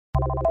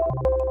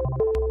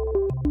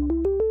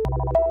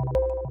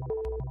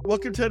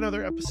Welcome to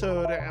another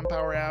episode of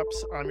Empower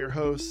Apps. I'm your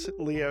host,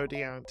 Leo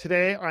Dion.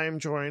 Today, I am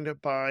joined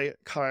by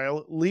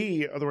Kyle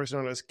Lee, otherwise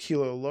known as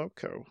Kilo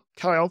Loco.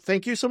 Kyle,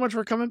 thank you so much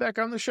for coming back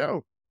on the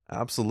show.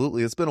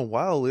 Absolutely. It's been a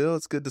while, Leo.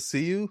 It's good to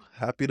see you.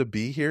 Happy to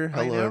be here.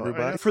 Hello,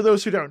 everybody. For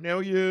those who don't know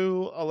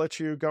you, I'll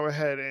let you go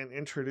ahead and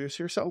introduce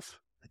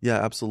yourself.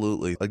 Yeah,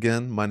 absolutely.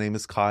 Again, my name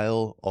is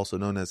Kyle, also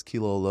known as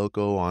Kilo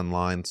Loco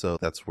online. So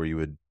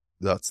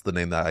that's the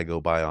name that I go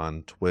by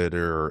on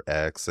Twitter or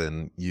X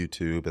and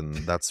YouTube. And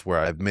that's where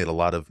I've made a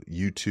lot of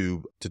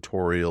YouTube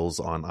tutorials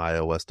on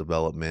iOS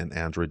development,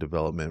 Android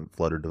development,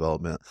 Flutter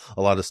development,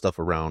 a lot of stuff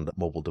around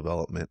mobile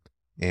development.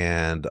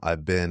 And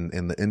I've been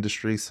in the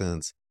industry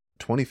since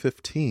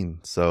 2015.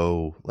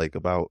 So like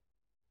about,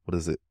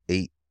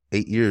 8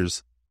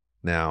 years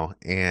now.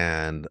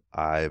 And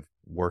I've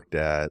worked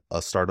at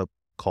a startup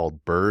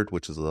called Bird,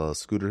 which is a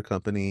scooter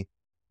company.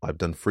 I've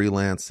done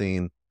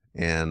freelancing,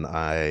 and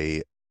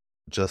I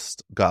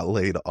just got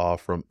laid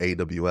off from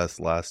AWS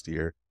last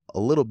year. A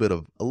little bit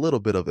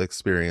of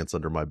experience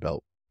under my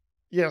belt.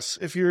 Yes,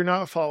 if you're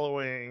not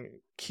following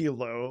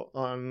Kilo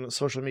on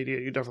social media,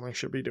 you definitely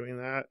should be doing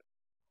that.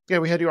 Yeah,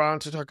 we had you on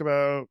to talk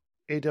about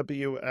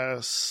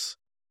AWS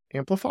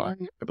Amplify,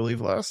 I believe,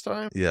 last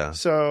time. Yeah.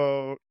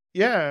 So,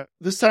 yeah,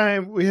 this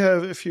time we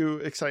have a few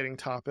exciting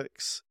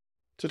topics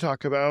to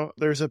talk about.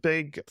 There's a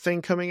big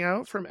thing coming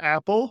out from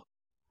Apple.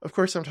 Of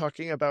course, I'm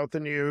talking about the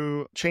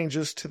new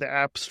changes to the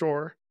App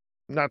Store.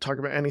 I'm not talking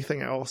about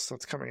anything else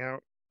that's coming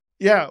out.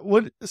 Yeah,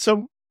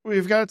 so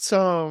we've got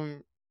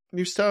some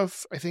new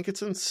stuff. I think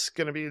it's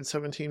going to be in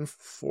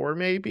 17.4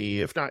 maybe,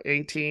 if not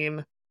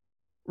 18,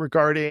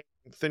 regarding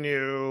the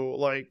new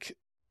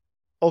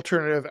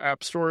alternative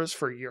app stores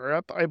for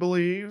Europe, I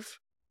believe.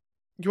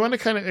 You want to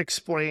kind of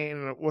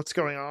explain what's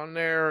going on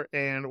there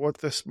and what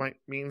this might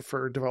mean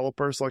for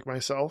developers like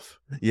myself?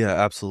 Yeah,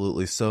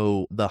 absolutely.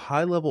 So the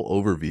high level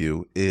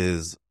overview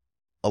is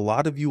a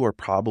lot of you are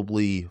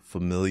probably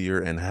familiar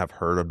and have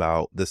heard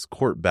about this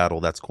court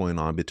battle that's going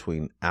on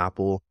between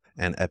Apple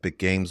and Epic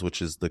Games,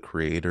 which is the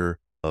creator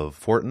of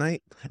Fortnite.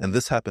 And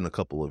this happened a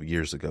couple of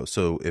years ago.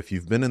 So if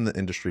you've been in the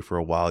industry for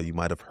a while, you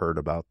might have heard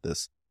about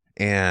this.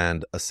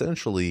 And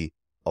essentially,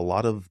 a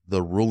lot of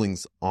the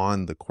rulings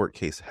on the court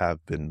case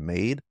have been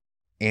made,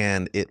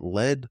 and it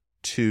led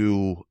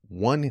to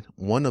one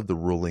of the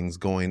rulings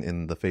going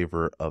in the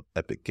favor of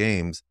Epic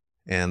Games.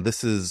 And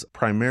this is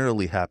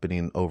primarily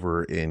happening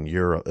over in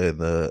Europe,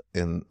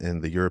 in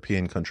the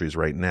European countries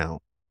right now.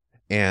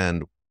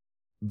 And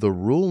the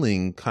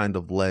ruling kind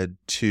of led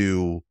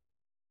to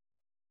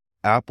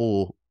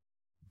Apple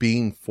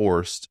being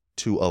forced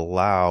to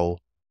allow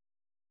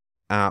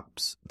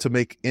apps to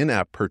make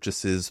in-app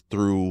purchases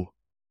through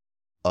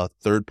a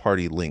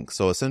third-party link.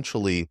 So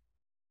essentially,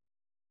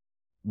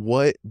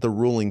 what the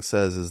ruling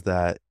says is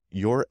that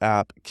your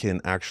app can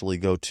actually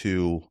go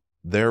to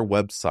their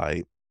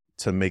website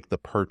to make the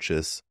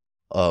purchase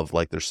of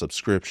their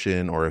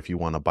subscription, or if you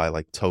want to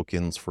buy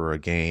tokens for a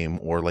game,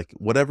 or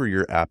whatever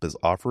your app is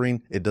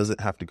offering, it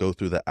doesn't have to go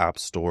through the App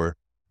Store.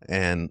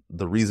 And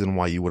the reason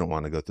why you wouldn't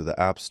want to go through the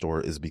App Store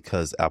is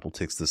because Apple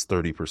takes this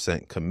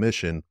 30%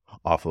 commission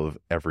off of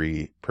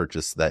every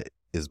purchase that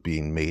is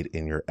being made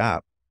in your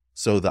app.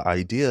 So the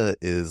idea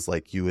is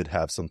you would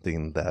have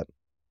something that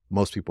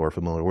most people are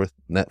familiar with,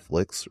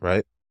 Netflix,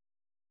 right?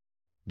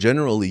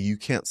 Generally, you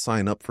can't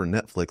sign up for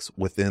Netflix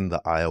within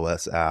the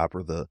iOS app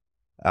or the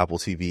Apple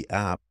TV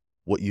app.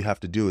 What you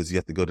have to do is you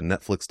have to go to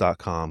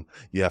Netflix.com.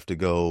 You have to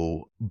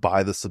go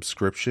buy the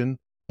subscription,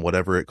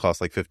 whatever it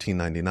costs,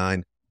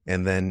 $15.99.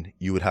 And then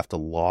you would have to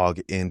log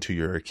into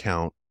your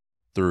account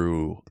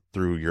through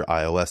your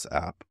iOS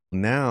app.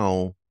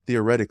 Now,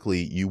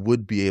 theoretically, you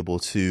would be able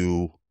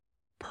to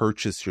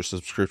purchase your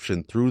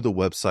subscription through the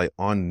website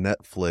on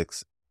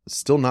Netflix,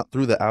 still not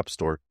through the App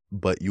Store,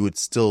 but you would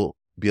still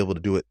be able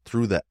to do it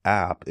through the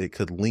app. It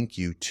could link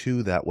you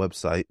to that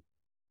website,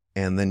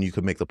 and then you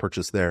could make the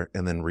purchase there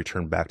and then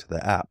return back to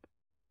the app.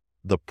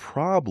 The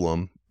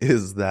problem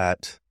is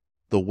that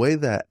the way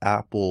that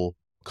Apple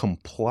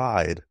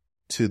complied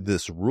to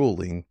this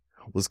ruling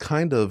was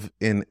kind of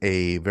in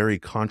a very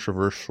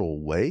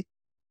controversial way,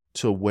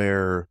 to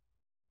where,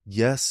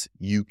 yes,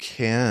 you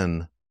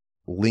can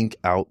link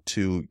out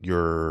to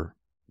your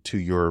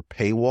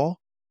paywall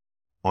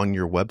on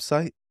your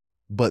website,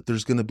 but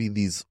there's going to be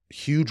these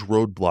huge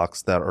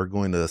roadblocks that are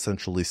going to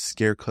essentially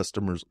scare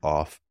customers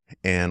off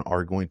and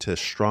are going to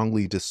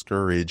strongly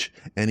discourage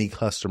any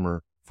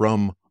customer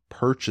from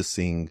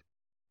purchasing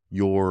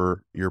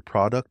your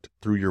product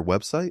through your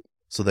website,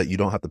 so that you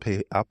don't have to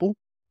pay Apple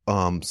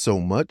so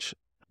much.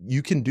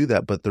 You can do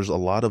that, but there's a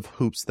lot of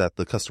hoops that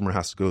the customer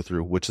has to go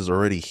through, which is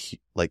already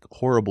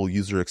horrible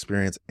user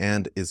experience,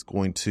 and is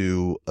going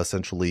to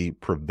essentially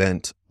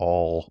prevent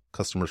all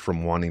customers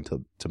from wanting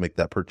to make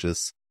that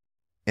purchase.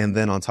 And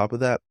then on top of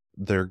that,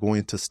 they're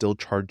going to still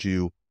charge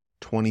you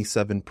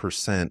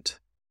 27%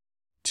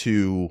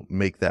 to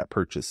make that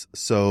purchase.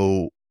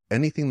 So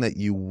anything that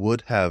you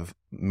would have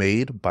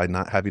made by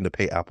not having to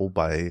pay Apple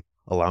by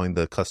allowing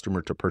the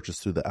customer to purchase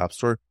through the App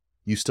Store,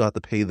 you still have to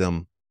pay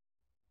them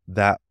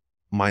that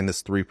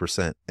minus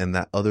 3%. And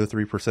that other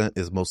 3%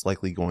 is most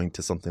likely going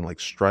to something like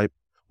Stripe,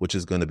 which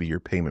is going to be your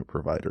payment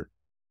provider.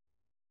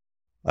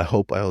 I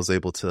hope I was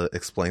able to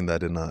explain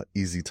that in a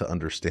easy to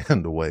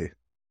understand way.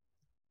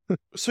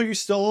 So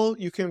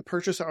you can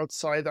purchase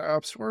outside the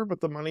App Store,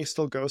 but the money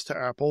still goes to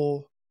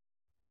Apple.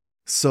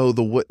 So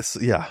the way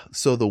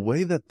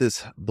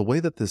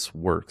that this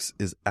works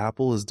is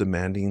Apple is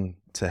demanding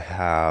to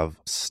have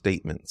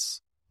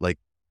statements, like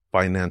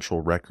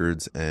financial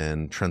records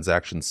and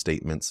transaction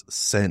statements,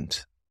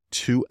 sent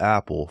to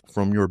Apple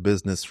from your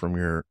business,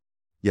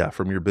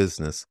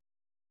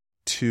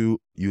 you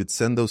would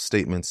send those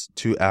statements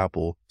to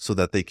Apple so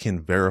that they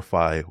can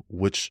verify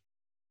which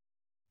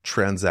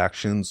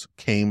transactions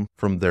came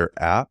from their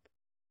app,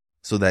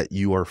 so that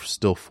you are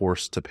still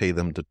forced to pay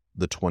them the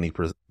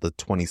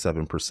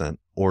 27%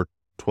 or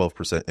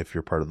 12% if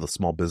you're part of the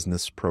small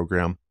business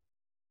program.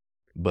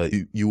 But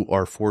you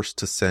are forced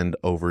to send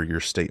over your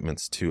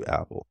statements to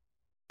Apple.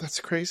 That's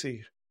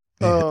crazy.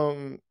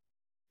 I'm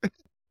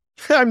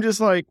just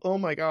like, oh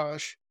my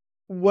gosh.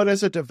 What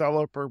as a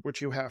developer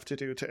would you have to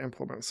do to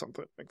implement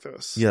something like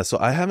this? Yeah, so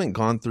I haven't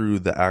gone through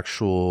the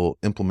actual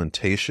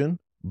implementation,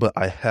 but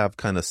I have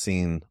kind of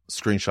seen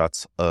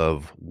screenshots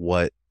of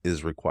what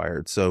is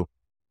required. So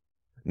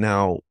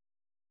now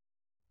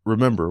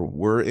remember,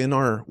 let's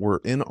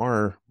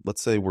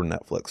say we're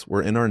Netflix.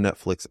 We're in our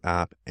Netflix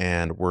app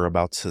and we're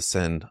about to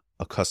send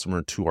a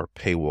customer to our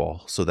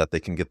paywall so that they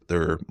can get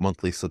their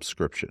monthly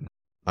subscription.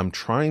 I'm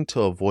trying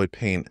to avoid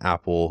paying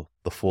Apple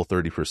the full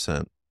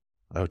 30%.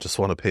 I just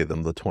want to pay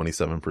them the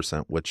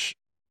 27%, which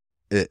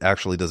it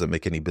actually doesn't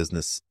make any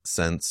business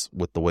sense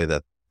with the way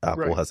that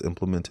Apple has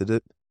implemented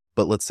it.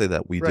 But let's say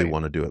that we do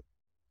want to do it.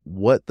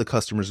 What the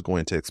customer is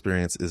going to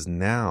experience is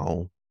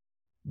now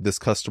this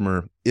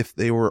customer, if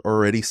they were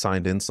already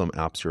signed in, some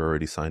apps you're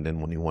already signed in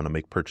when you want to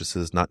make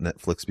purchases, not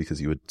Netflix, because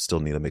you would still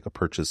need to make a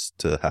purchase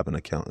to have an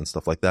account and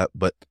stuff like that.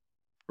 But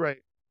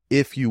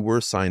if you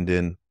were signed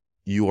in,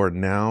 you are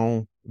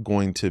now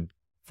going to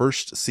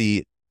first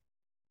see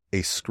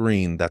a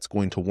screen that's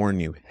going to warn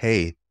you,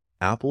 hey,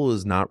 Apple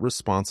is not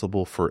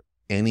responsible for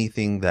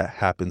anything that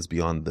happens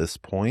beyond this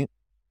point.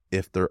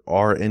 If there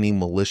are any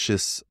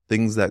malicious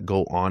things that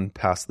go on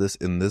past this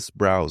in this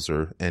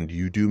browser and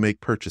you do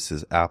make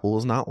purchases, Apple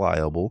is not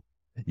liable.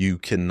 You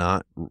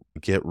cannot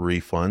get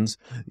refunds.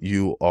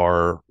 You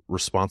are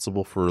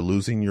responsible for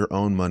losing your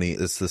own money.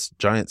 It's this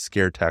giant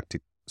scare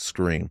tactic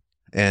screen.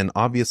 And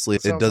obviously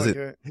it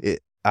doesn't,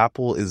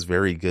 Apple is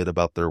very good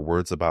about their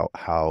words about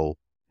how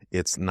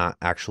it's not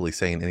actually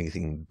saying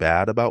anything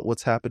bad about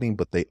what's happening,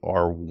 but they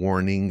are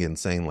warning and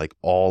saying like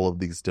all of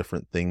these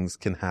different things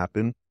can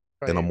happen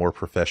in a more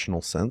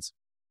professional sense.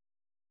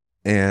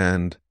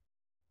 And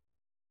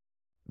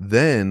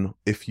then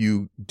if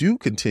you do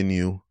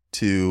continue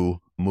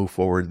to move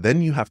forward,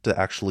 then you have to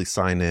actually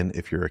sign in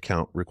if your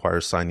account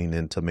requires signing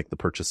in to make the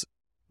purchase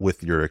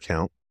with your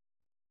account.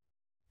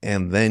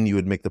 And then you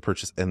would make the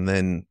purchase and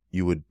then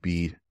you would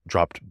be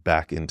dropped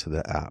back into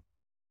the app.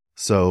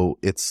 So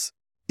it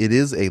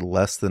is a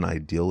less than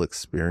ideal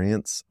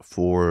experience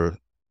for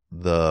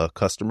the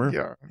customer.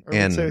 Yeah,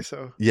 I would say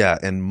so. Yeah,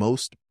 and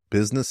most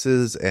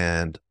businesses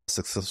and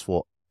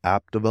successful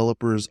app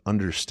developers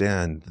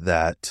understand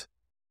that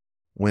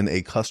when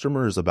a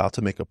customer is about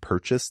to make a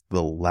purchase,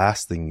 the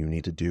last thing you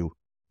need to do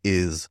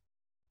is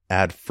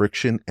add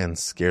friction and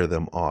scare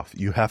them off.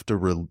 You have to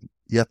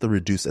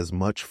reduce as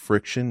much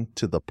friction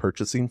to the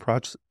purchasing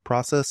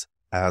process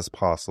as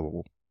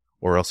possible,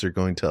 or else you're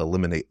going to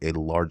eliminate a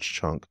large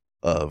chunk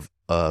of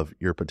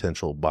your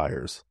potential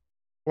buyers.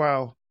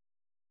 Wow.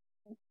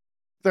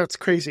 That's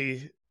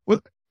crazy.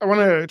 I want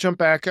to jump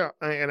back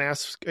and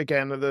ask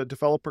again the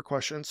developer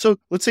question. So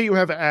let's say you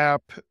have an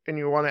app and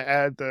you want to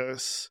add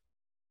this.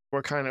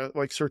 What kind of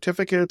like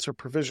certificates or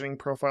provisioning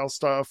profile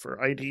stuff or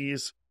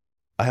IDs?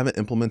 I haven't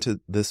implemented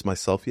this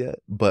myself yet,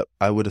 but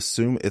I would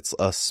assume it's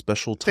a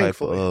special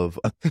type of,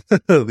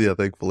 yeah,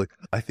 thankfully.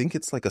 I think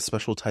it's like a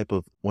special type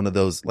of one of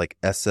those like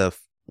SF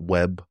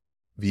web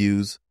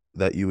views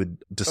that you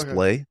would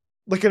display. Okay.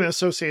 Like an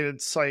associated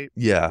site.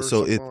 Yeah.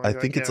 So I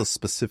think it's a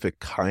specific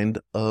kind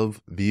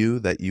of view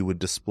that you would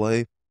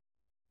display.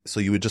 So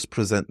you would just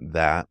present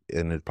that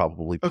and it'd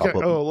probably pop up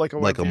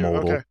like a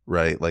modal,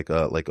 right? Like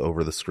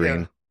over the screen.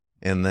 Yeah.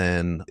 And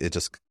then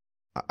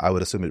I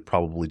would assume it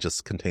probably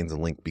just contains a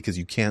link because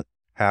you can't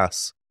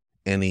pass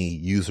any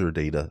user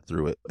data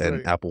through it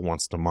and Apple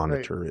wants to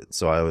monitor it.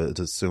 So I would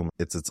assume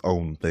it's its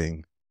own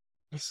thing.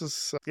 This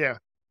is, yeah.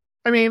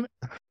 I mean,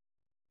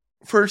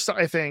 first,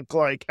 I think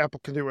like Apple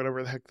can do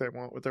whatever the heck they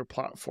want with their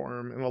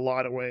platform in a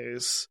lot of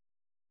ways.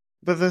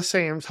 But at the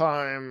same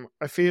time,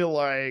 I feel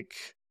like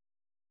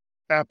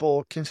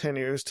Apple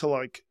continues to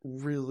like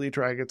really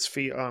drag its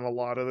feet on a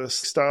lot of this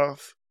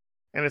stuff.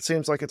 And it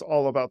seems like it's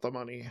all about the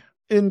money.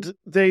 And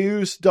they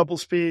use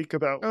doublespeak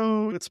about,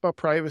 it's about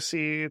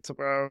privacy, it's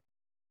about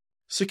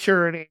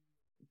security,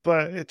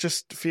 but it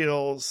just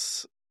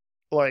feels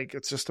like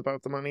it's just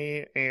about the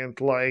money.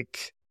 And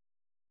like,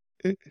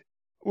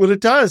 what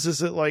it does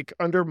is it like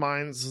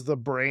undermines the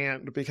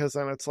brand, because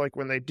then it's like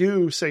when they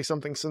do say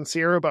something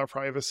sincere about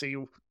privacy,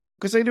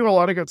 because they do a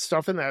lot of good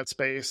stuff in that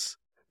space,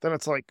 then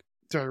it's like,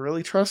 do I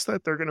really trust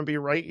that they're going to be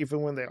right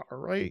even when they are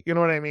right? You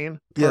know what I mean?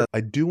 Yeah,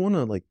 I do want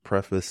to like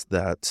preface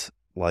that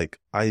like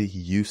I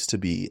used to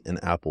be an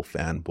Apple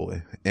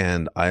fanboy,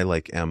 and I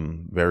like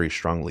am very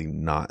strongly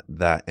not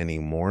that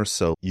anymore.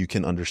 So you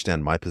can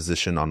understand my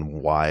position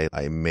on why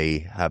I may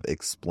have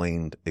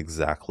explained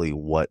exactly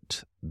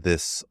what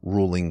this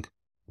ruling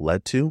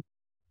led to.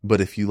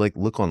 But if you like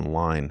look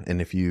online,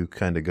 and if you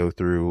kind of go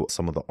through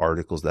some of the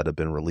articles that have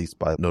been released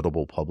by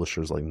notable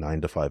publishers like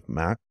 9 to 5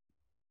 Mac,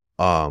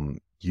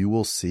 you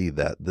will see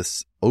that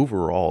this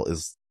overall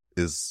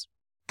is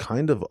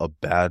kind of a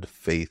bad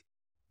faith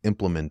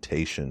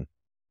implementation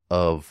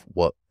of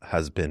what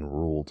has been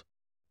ruled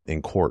in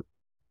court.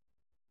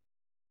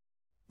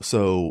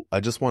 So I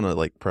just want to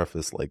like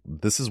preface, like,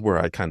 this is where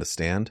I kind of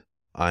stand.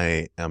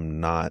 I am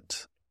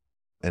not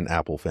an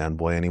Apple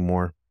fanboy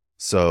anymore,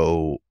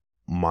 so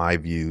my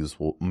views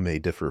may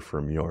differ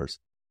from yours.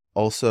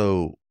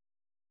 Also,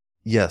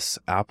 yes,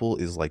 Apple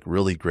is like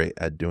really great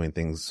at doing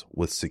things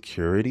with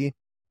security,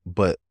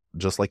 but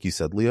just like you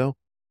said, Leo,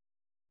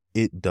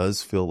 it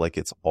does feel like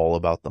it's all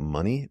about the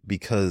money,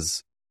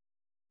 because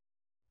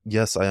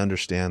yes, I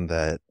understand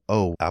that,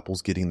 oh,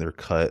 Apple's getting their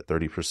cut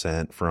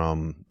 30%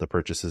 from the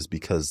purchases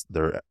because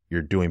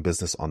you're doing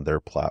business on their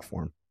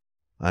platform.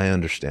 I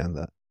understand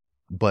that.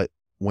 But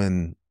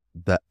when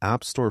the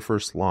App Store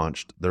first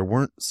launched, there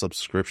weren't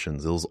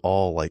subscriptions. It was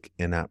all like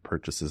in-app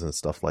purchases and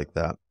stuff like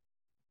that.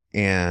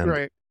 And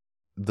Right.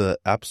 the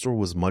App Store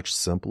was much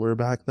simpler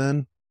back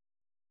then.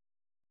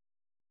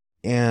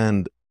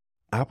 And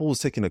Apple was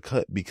taking a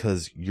cut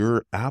because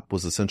your app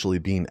was essentially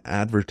being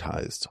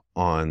advertised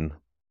on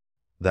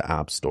the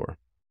App Store.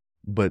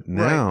 But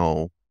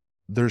now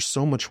there's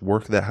so much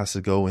work that has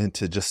to go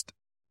into just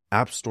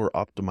App Store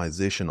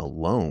optimization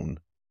alone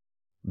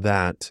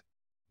that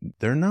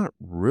they're not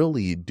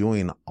really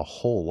doing a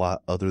whole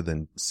lot other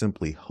than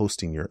simply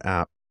hosting your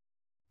app.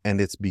 And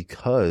it's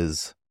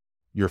because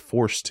you're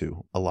forced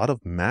to. A lot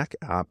of Mac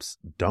apps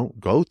don't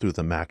go through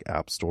the Mac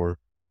App Store.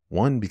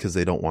 One, because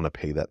they don't want to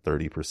pay that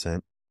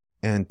 30%.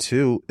 And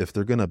two, if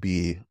they're going to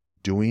be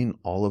doing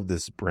all of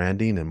this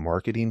branding and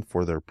marketing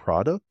for their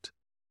product,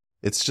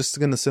 it's just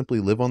going to simply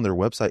live on their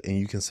website and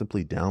you can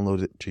simply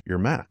download it to your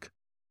Mac.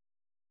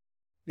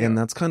 Yeah. And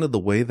that's kind of the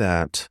way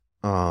that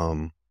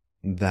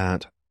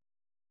that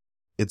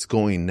it's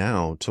going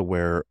now, to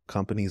where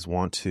companies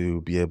want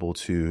to be able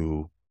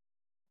to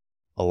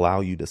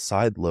allow you to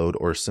sideload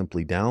or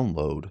simply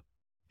download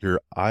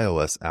your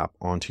iOS app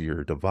onto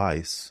your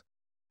device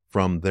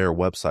from their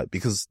website,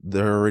 because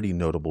they're already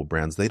notable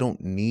brands. They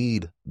don't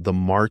need the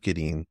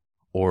marketing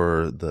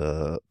or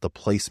the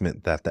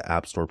placement that the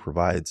App Store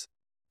provides.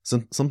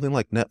 Something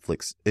like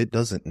Netflix, it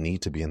doesn't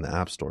need to be in the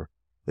App Store.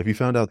 If you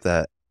found out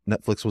that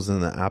Netflix was in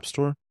the App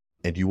Store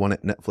and you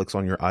wanted Netflix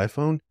on your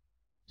iPhone,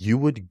 you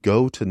would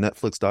go to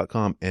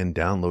Netflix.com and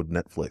download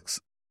Netflix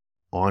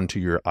onto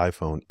your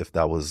iPhone if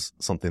that was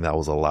something that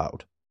was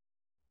allowed,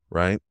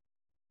 right?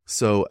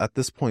 So at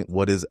this point,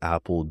 what is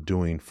Apple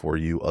doing for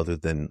you other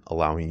than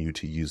allowing you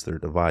to use their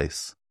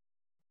device?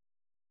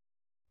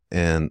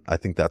 And I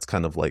think that's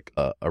kind of like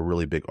a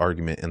really big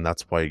argument. And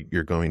that's why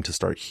you're going to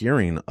start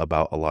hearing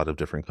about a lot of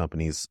different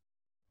companies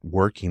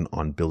working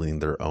on building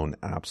their own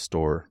app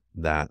store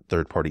that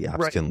third-party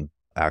apps can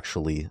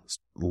actually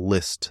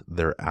list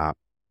their app,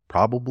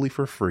 probably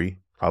for free,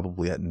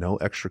 probably at no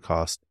extra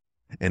cost.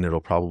 And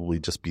it'll probably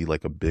just be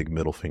like a big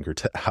middle finger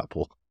to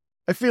Apple.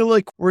 I feel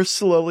like we're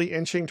slowly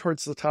inching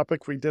towards the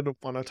topic we didn't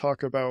want to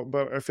talk about,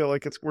 but I feel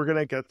like we're going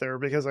to get there,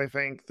 because I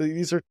think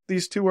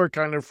these two are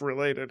kind of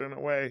related in a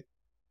way.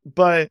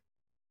 But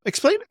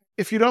explain,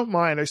 if you don't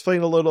mind,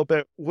 explain a little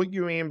bit what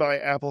you mean by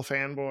Apple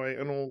fanboy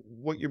and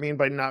what you mean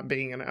by not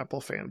being an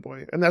Apple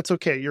fanboy. And that's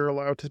okay. You're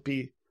allowed to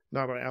be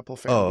not an Apple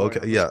fanboy. Oh,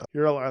 okay. Yeah.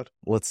 You're allowed.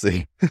 Let's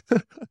see.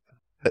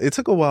 It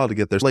took a while to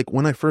get there. Like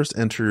when I first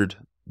entered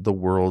the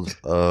world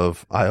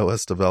of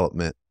iOS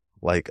development,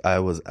 like I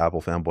was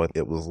Apple fanboy.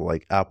 It was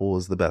like Apple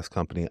was the best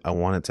company. I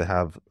wanted to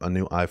have a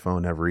new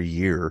iPhone every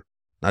year,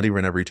 not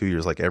even every 2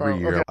 years, like every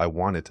year I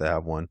wanted to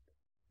have one.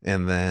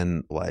 And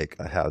then like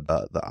I had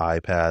the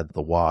iPad,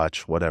 the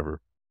watch, whatever.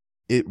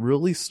 It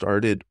really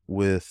started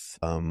with,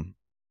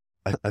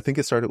 I think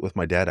it started with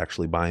my dad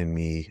actually buying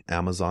me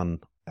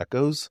Amazon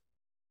Echoes.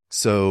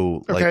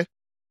 So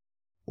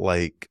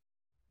like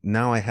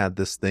now I had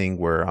this thing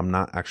where I'm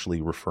not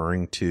actually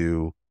referring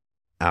to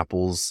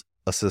Apple's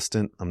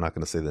assistant. I'm not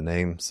going to say the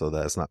name so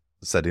that it's not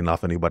setting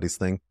off anybody's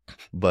thing.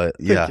 But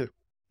yeah,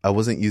 I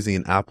wasn't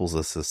using Apple's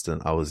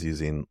assistant. I was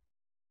using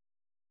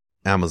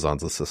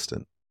Amazon's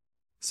assistant.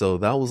 So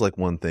that was like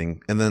one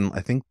thing. And then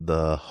I think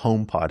the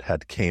HomePod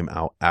had came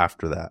out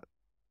after that.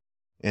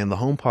 And the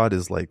HomePod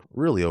is like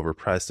really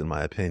overpriced in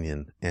my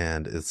opinion.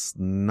 And it's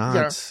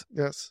not,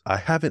 I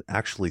haven't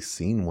actually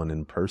seen one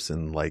in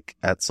person, like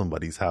at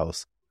somebody's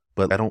house,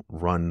 but I don't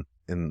run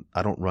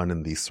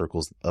in these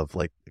circles of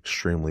like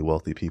extremely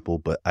wealthy people,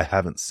 but I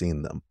haven't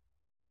seen them.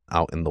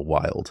 out in the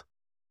wild.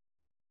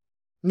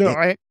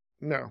 No.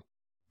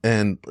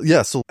 And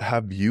yeah, so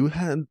have you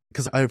had,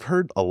 because I've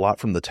heard a lot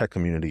from the tech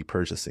community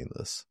purchasing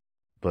this,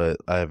 but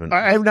I haven't.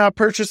 I have not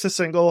purchased a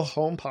single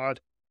HomePod.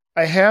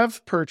 I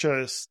have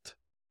purchased,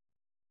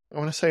 I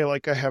want to say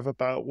like I have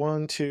about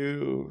 1,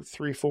 2,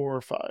 3,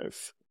 4,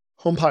 5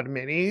 HomePod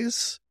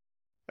minis.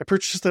 I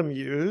purchased them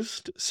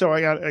used, so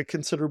I got a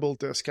considerable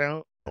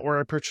discount, or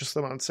I purchased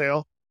them on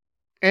sale.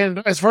 And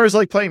as far as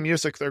like playing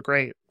music, they're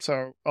great.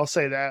 So I'll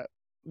say that.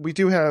 We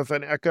do have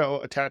an Echo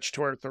attached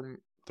to our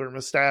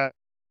thermostat.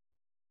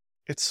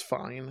 It's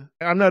fine.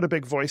 I'm not a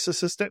big voice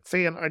assistant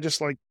fan. I just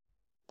like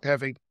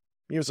having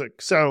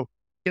music. So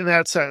in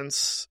that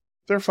sense,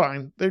 they're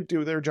fine. They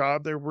do their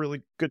job. They're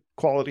really good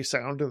quality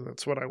sound, and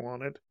that's what I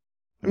wanted.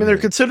 I mean, they're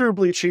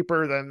considerably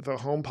cheaper than the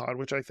HomePod,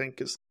 which I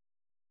think is,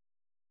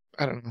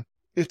 I don't know.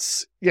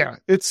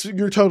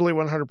 You're totally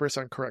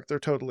 100% correct. They're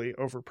totally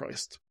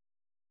overpriced.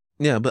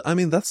 Yeah, but I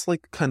mean, that's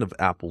like kind of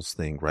Apple's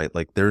thing, right?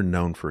 Like they're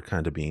known for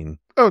kind of being,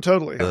 oh,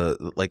 totally.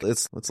 Like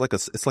it's like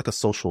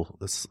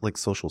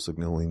social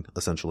signaling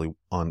essentially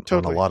on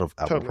a lot of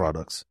Apple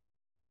products.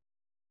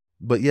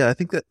 But yeah, I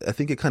think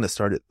it kind of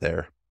started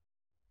there.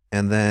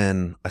 And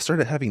then I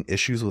started having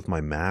issues with my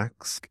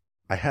Macs.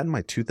 I had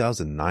my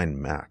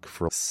 2009 Mac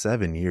for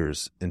 7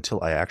 years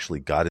until I actually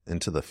got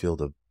into the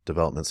field of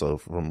development. So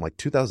from like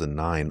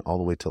 2009 all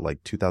the way to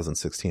like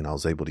 2016, I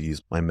was able to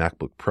use my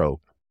MacBook Pro,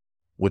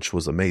 which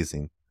was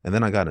amazing. And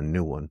then I got a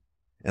new one.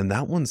 And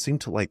that one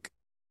seemed to like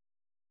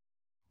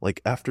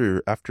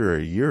after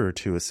a year or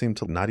two, it seemed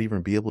to not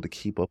even be able to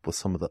keep up with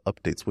some of the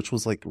updates, which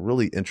was like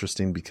really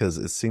interesting because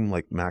it seemed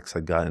like Macs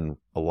had gotten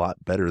a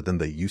lot better than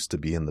they used to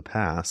be in the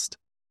past.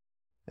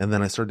 And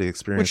then I started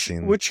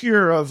experiencing... Which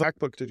year of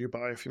MacBook did you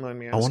buy, if you mind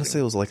me asking? I want to say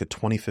it was like a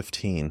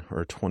 2015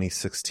 or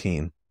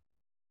 2016.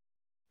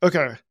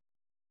 Okay.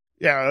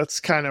 Yeah, that's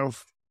kind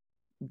of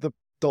the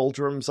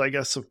doldrums, I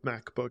guess, of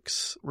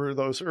MacBooks, were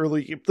those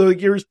the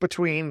years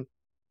between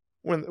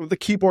when the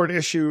keyboard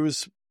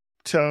issues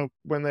to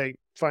when they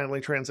finally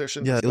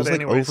transitioned. Yeah, it was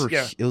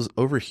it was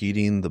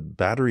overheating. The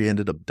battery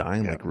ended up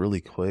dying like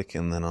really quick,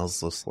 and then I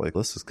was just like,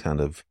 this is kind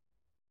of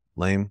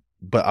lame.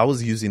 But I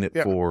was using it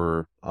a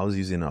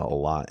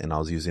lot, and I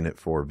was using it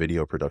for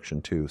video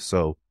production too.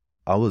 So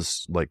I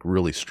was like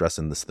really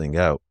stressing this thing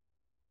out.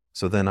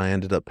 So then I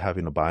ended up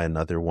having to buy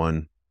another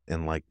one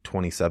in like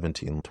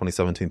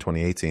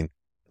 2018.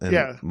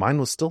 And mine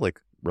was still like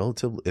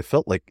it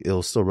felt like it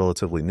was still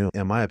relatively new.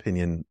 In my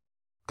opinion,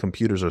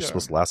 computers are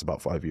supposed to last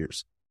about 5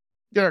 years.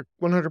 Yeah,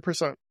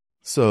 100%.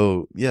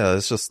 So yeah,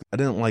 it's just, I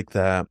didn't like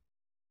that.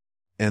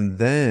 And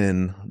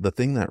then the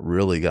thing that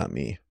really got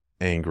me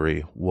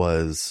angry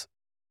was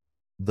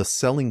the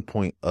selling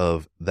point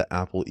of the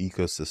Apple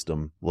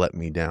ecosystem let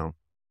me down,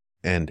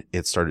 and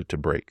it started to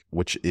break,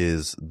 which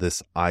is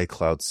this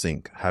iCloud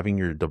sync,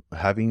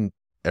 having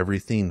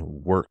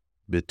everything work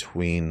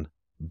between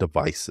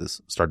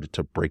devices started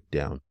to break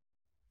down.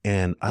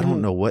 And I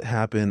don't know what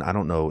happened. I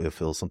don't know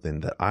if it was something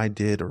that I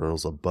did or it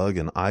was a bug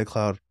in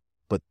iCloud,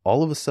 but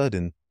all of a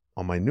sudden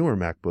on my newer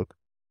MacBook,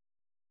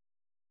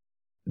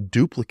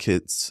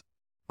 duplicates,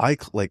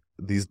 like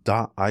these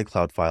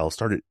 .iCloud files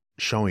started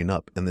showing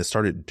up, and they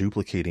started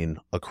duplicating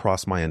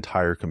across my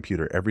entire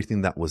computer.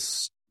 Everything that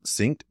was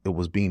synced, it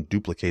was being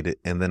duplicated.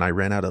 And then I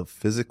ran out of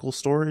physical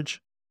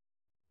storage.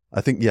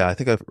 I think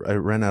I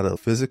ran out of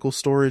physical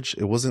storage.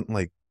 It wasn't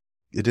like,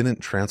 it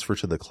didn't transfer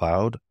to the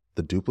cloud,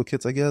 the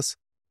duplicates, I guess,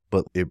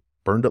 but it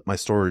burned up my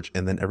storage.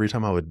 And then every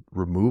time I would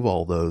remove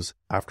all those,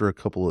 after a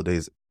couple of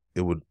days,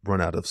 it would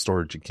run out of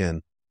storage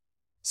again.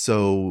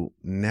 So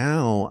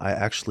now I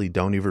actually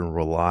don't even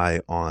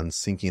rely on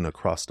syncing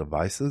across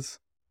devices.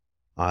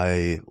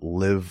 I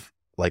live,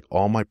 like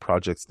all my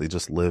projects, they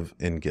just live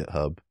in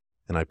GitHub,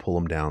 and I pull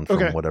them down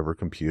from whatever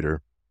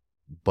computer,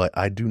 but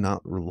I do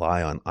not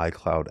rely on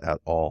iCloud at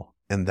all.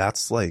 And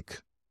that's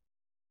like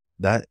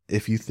that.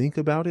 If you think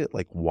about it,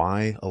 like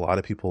why a lot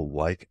of people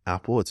like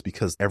Apple, it's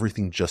because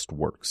everything just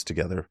works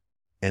together.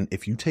 And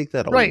if you take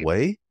that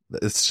away,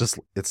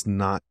 it's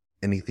not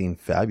anything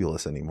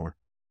fabulous anymore.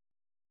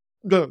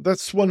 No,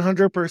 that's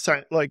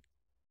 100%. Like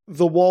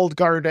the walled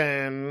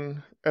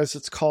garden, as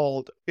it's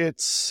called,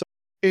 it's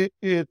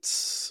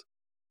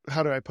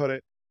how do I put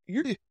it?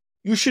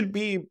 You should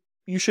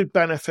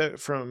benefit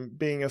from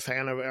being a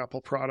fan of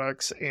Apple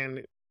products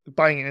and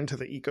buying into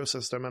the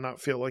ecosystem and not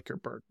feel like you're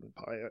burdened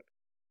by it.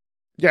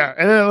 Yeah,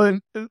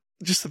 and then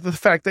just the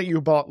fact that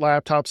you bought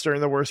laptops during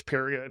the worst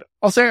period.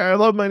 I'll say I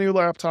love my new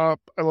laptop.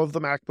 I love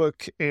the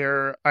MacBook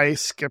Air. I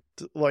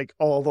skipped like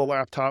all the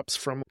laptops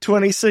from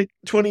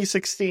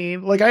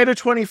 2016. Like I had a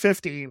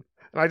 2015.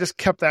 And I just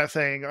kept that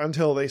thing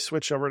until they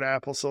switched over to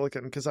Apple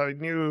Silicon because I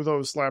knew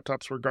those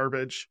laptops were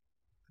garbage.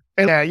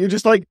 And yeah,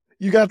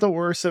 you got the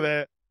worst of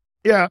it.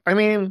 Yeah, I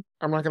mean,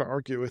 I'm not going to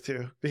argue with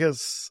you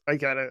because I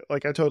get it.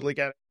 Like, I totally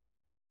get it.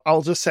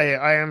 I'll just say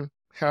I am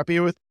happy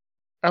with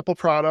Apple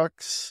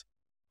products.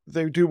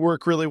 They do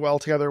work really well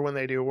together when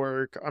they do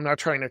work. I'm not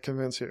trying to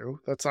convince you.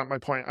 That's not my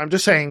point. I'm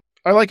just saying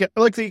I like it. I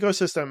like the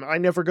ecosystem. I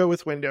never go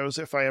with Windows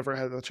if I ever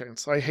had the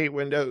chance. I hate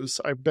Windows.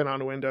 I've been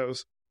on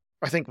Windows.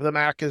 I think the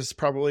Mac is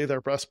probably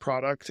their best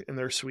product in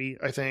their suite.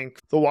 I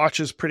think the watch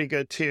is pretty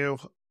good too.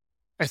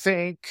 I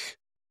think,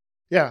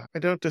 yeah, I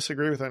don't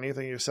disagree with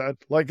anything you said.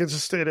 Like, it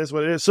is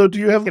what it is. So do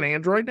you have an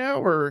Android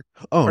now or?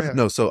 Oh, yeah.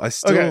 no. So I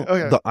still,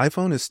 Okay. the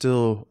iPhone is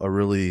still a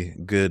really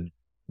good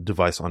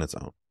device on its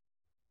own.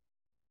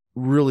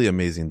 Really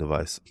amazing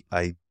device.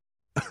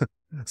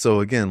 So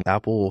again,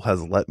 Apple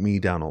has let me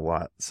down a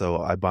lot.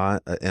 So I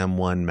bought an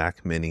M1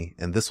 Mac Mini,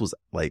 and this was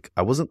like,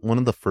 I wasn't one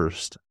of the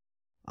first.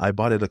 I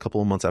bought it a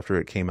couple of months after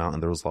it came out,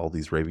 and there was all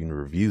these raving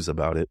reviews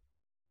about it.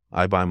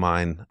 I buy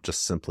mine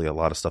just simply a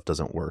lot of stuff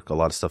doesn't work. A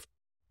lot of stuff,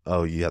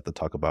 you have to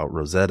talk about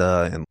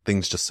Rosetta, and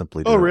things just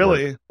simply didn't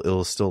really? work. It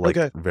was still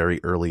like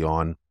very early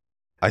on.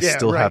 I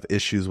still have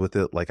issues with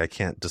it. Like I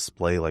can't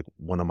display like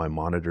one of my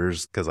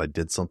monitors because I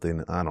did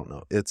something. I don't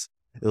know. It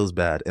was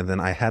bad. And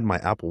then I had my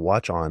Apple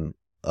Watch on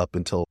up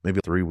until maybe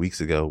 3 weeks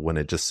ago when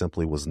it just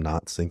simply was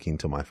not syncing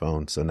to my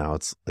phone. So now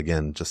it's,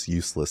 again, just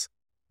useless.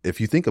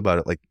 If you think about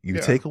it, like you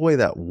take away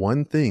that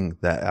one thing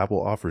that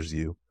Apple offers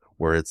you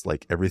where it's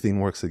like everything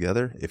works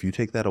together. If you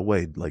take that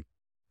away, like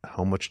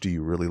how much do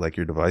you really like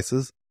your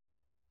devices?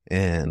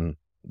 And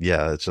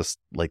yeah, it's just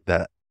like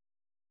that.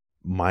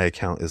 My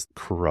account is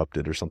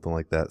corrupted or something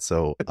like that.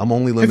 So I'm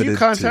only limited. Have you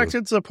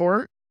contacted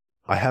support?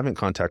 I haven't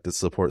contacted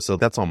support, so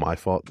that's on my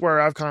fault.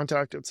 Where I've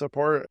contacted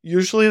support,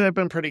 usually they've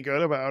been pretty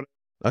good about it.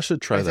 I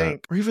should try that.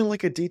 Or even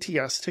like a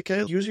DTS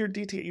ticket. Use your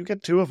DTS. You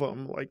get 2 of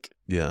them. Like,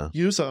 yeah,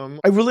 use them.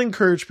 I really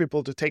encourage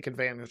people to take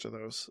advantage of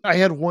those. I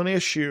had one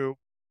issue.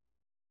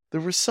 There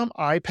was some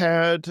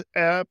iPad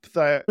app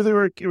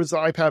it was the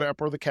iPad app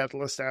or the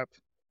Catalyst app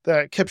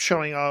that kept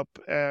showing up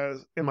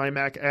as in my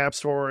Mac App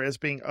Store as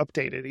being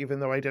updated, even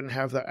though I didn't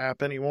have the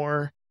app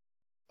anymore.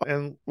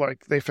 And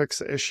like they fixed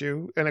the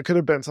issue, and it could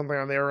have been something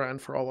on their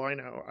end for all I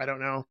know. I don't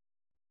know.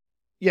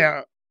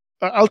 Yeah,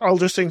 I'll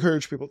just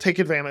encourage people, take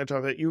advantage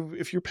of it.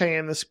 If you're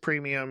paying this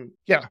premium,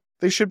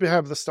 they should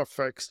have this stuff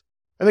fixed.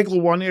 I think the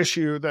one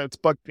issue that's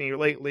bugged me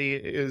lately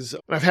is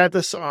I've had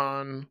this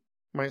on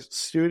my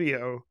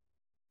studio.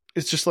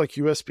 It's just like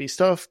USB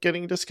stuff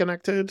getting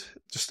disconnected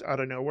just out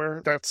of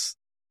nowhere.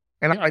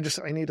 And I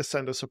need to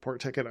send a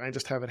support ticket. I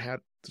just haven't had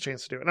the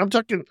chance to do it. And I'm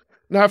talking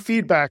not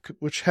feedback,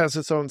 which has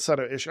its own set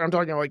of issues. I'm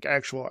talking like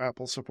actual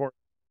Apple support.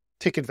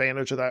 Take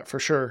advantage of that for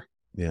sure.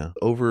 Yeah.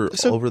 Over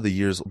the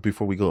years,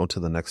 before we go on to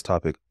the next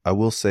topic, I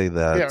will say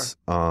that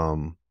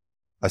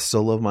I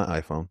still love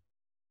my iPhone.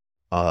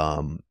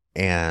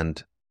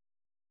 And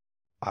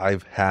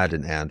I've had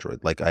an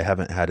Android. Like I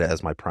haven't had it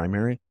as my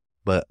primary,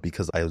 but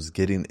because I was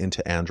getting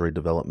into Android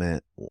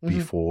development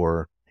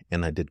before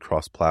and I did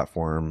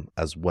cross-platform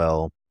as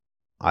well,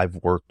 I've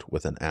worked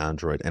with an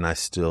Android and I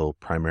still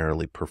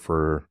primarily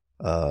prefer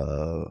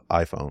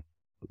iPhone.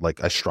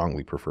 Like I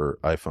strongly prefer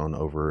iPhone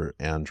over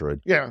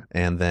Android. Yeah.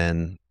 And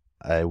then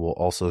I will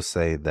also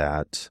say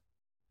that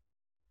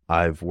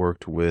I've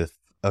worked with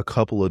a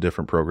couple of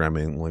different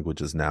programming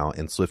languages now,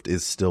 and Swift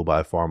is still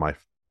by far my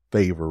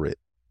favorite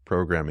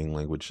programming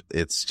language.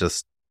 It's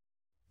just,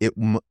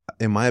 in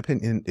my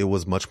opinion, it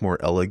was much more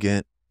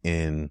elegant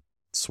in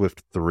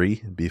Swift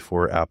 3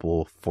 before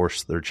Apple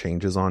forced their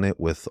changes on it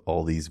with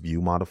all these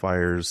view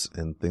modifiers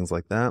and things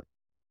like that.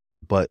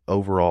 But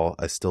overall,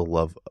 I still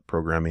love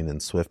programming in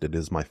Swift. It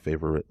is my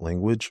favorite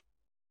language.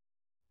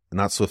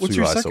 Not Swift What's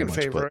UI your so second much,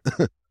 favorite?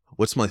 but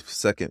what's my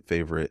second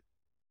favorite?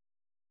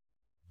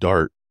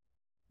 Dart,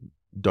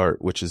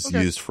 which is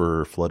used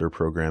for Flutter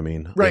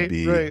programming. Right.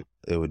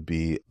 It would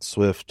be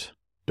Swift,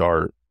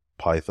 Dart,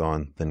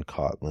 Python, then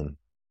Kotlin.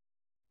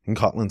 And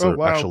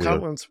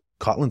Kotlin's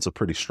Kotlin's a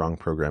pretty strong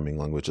programming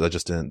language. I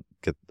just didn't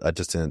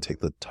take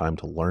the time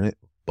to learn it,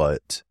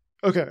 but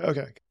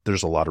okay.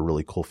 There's a lot of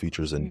really cool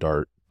features in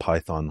Dart.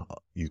 Python,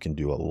 you can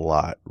do a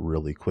lot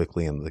really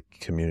quickly, and the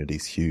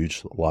community's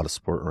huge. A lot of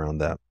support around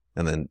that.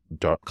 And then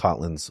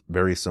Kotlin's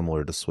very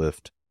similar to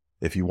Swift.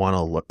 If you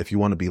want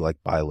to be like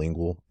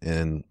bilingual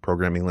in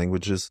programming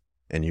languages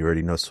and you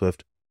already know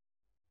Swift,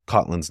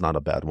 Kotlin's not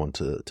a bad one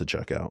to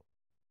check out.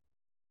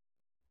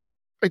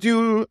 I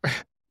do,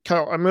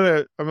 Kyle. I'm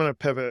gonna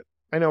pivot.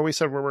 I know we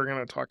said we were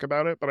going to talk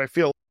about it, but I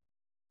feel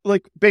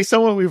like based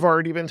on what we've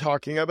already been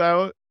talking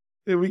about,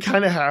 we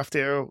kind of have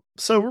to.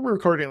 So we're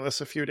recording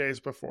this a few days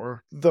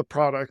before the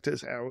product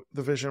is out,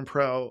 the Vision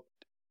Pro.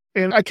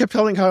 And I kept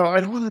telling Kyle, I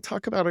don't want to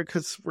talk about it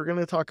because we're going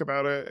to talk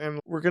about it and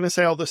we're going to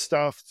say all this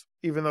stuff,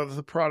 even though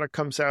the product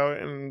comes out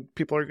and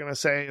people are going to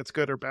say it's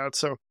good or bad.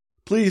 So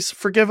please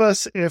forgive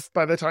us if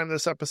by the time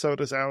this episode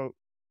is out,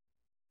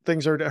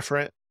 things are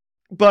different.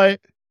 But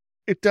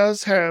it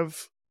does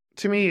have,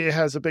 to me, it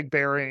has a big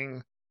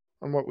bearing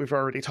on what we've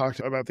already talked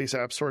about these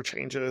App Store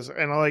changes.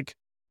 And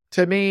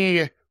to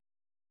me,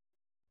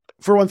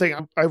 for one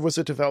thing, I was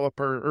a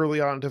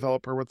early on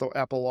developer with the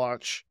Apple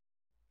Watch,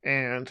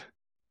 and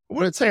I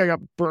wouldn't say I got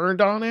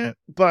burned on it,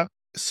 but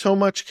so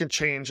much can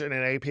change in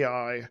an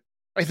API.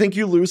 I think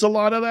you lose a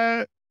lot of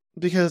that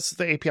because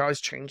the APIs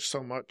change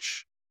so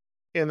much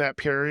in that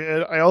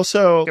period. I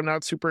also am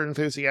not super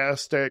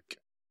enthusiastic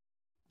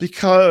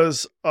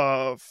because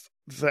of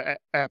the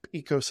app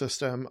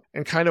ecosystem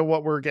and kind of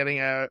what we're getting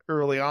at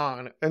early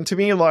on. And to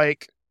me,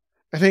 like,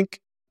 I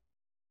think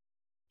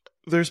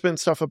there's been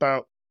stuff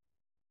about,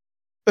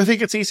 I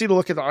think it's easy to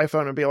look at the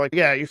iPhone and be like,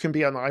 yeah, you can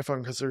be on the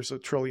iPhone because there's a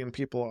trillion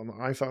people on the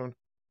iPhone.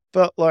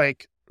 But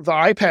like the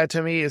iPad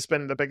to me has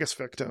been the biggest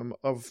victim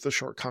of the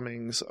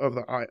shortcomings of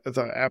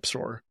the App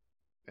Store.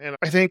 And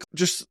I think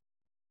just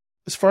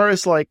as far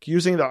as like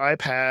using the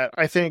iPad,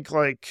 I think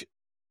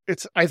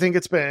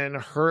it's been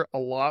hurt a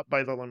lot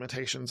by the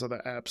limitations of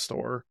the App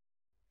Store.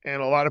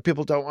 And a lot of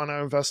people don't want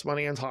to invest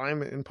money and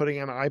time in putting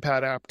an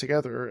iPad app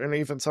together. And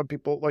even some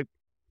people like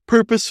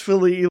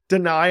purposefully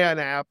deny an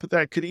app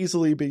that could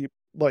easily be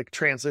like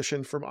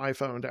transitioned from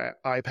iPhone to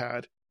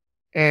iPad.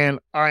 And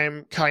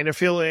I'm kind of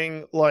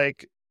feeling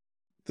like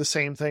the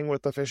same thing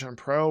with the Vision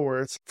Pro,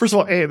 where it's, first of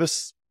all,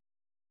 this,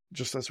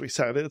 just as we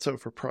said, it's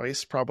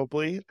overpriced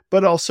probably,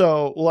 but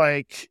also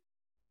like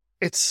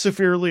it's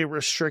severely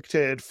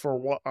restricted for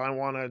what I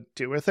want to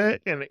do with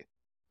it. And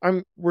I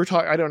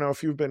don't know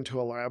if you've been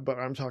to a lab, but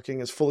I'm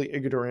talking as fully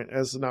ignorant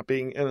as not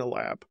being in a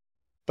lab.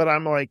 But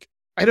I'm like,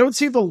 I don't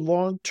see the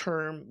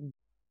long-term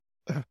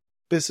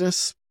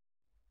business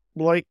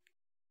like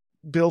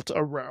built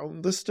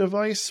around this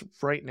device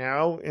right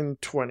now in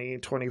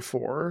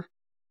 2024.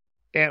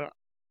 And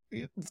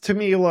to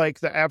me,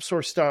 like the App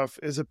Store stuff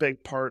is a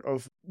big part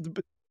of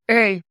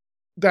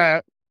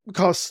that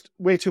costs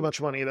way too much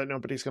money that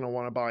nobody's going to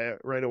want to buy it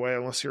right away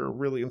unless you're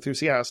really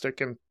enthusiastic.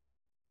 And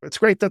it's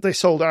great that they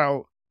sold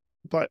out,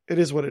 but it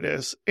is what it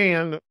is.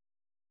 And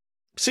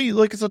see,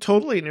 like it's a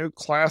totally new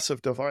class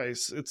of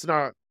device.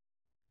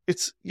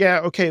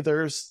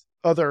 There's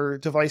other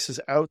devices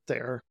out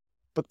there,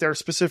 but they're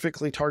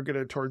specifically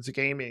targeted towards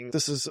gaming.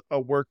 This is a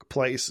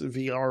workplace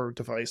VR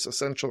device,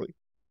 essentially.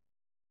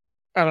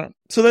 I don't know.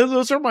 So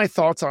those are my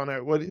thoughts on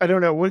it. I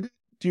don't know. Would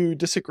do you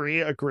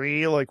disagree,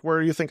 agree? Like, where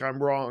do you think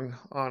I'm wrong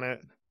on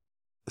it?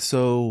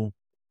 So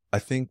I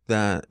think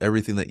that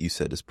everything that you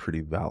said is pretty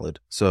valid.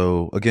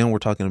 So again, we're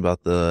talking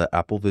about the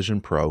Apple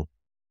Vision Pro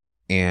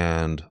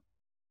and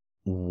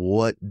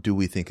what do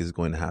we think is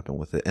going to happen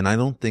with it? And I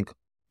don't think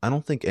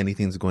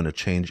anything's going to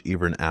change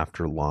even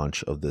after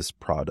launch of this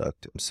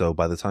product. So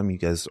by the time you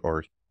guys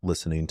are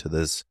listening to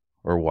this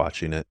or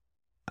watching it,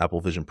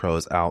 Apple Vision Pro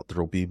is out. There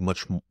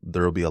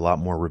will be a lot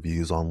more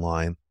reviews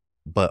online,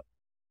 but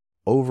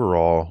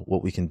overall,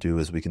 what we can do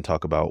is we can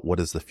talk about what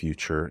is the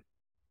future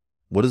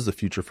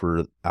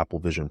for Apple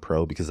Vision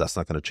Pro, because that's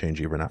not going to change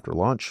even after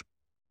launch,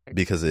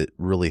 because it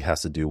really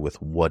has to do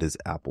with what is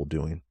Apple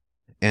doing.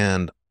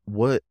 And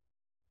what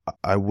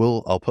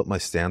I'll put my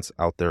stance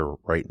out there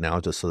right now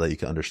just so that you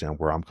can understand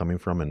where I'm coming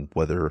from and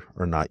whether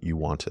or not you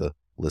want to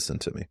listen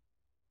to me.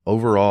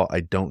 Overall,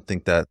 I don't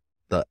think that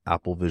the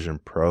Apple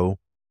Vision Pro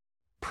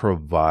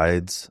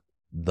provides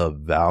the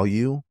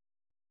value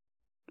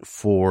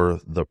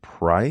for the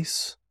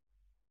price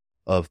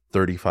of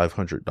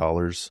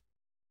 $3,500.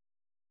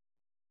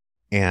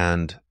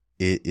 And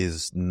it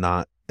is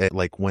not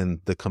like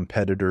when the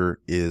competitor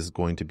is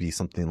going to be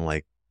something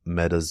like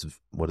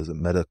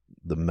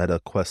the Meta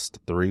Quest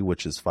 3,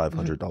 which is $500.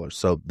 Mm-hmm.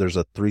 So there's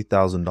a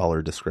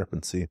 $3,000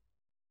 discrepancy.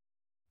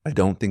 I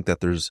don't think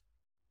that there's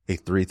a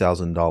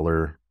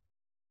 $3,000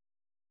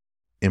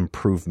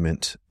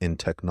 improvement in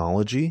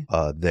technology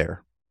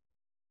there.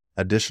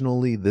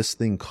 Additionally, this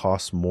thing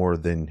costs more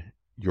than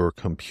your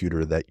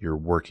computer that you're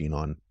working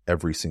on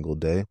every single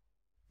day,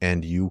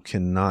 and you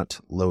cannot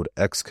load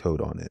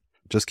Xcode on it.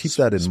 Just keep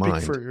that in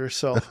mind. Speak for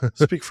yourself.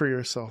 Speak for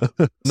yourself.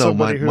 No,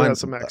 somebody who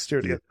has a Mac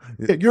Studio.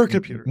 Your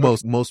computer.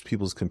 Most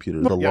people's computer.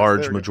 The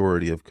large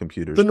majority of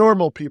computers. The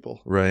normal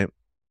people. Right.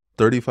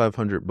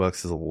 $3,500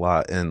 is a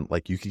lot, and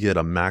like you could get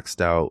a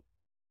maxed out.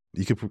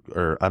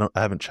 I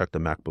haven't checked a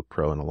MacBook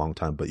Pro in a long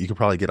time, but you could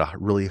probably get a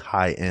really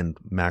high end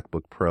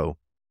MacBook Pro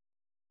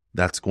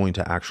that's going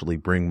to actually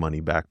bring money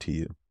back to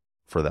you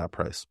for that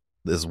price.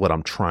 This is what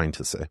I'm trying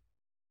to say.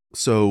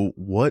 So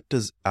what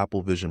does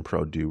Apple Vision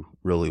Pro do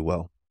really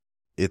well?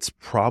 It's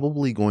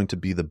probably going to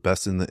be the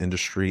best in the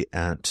industry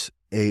at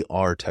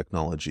AR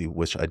technology,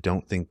 which I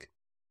don't think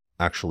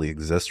actually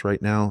exists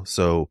right now.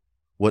 So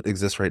what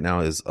exists right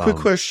now is... Quick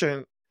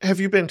question. Have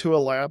you been to a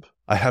lab?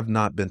 I have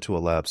not been to a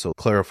lab. So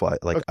clarify,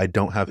 okay. I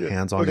don't have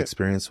hands-on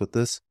experience with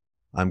this.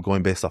 I'm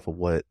going based off of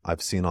what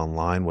I've seen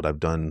online, what I've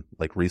done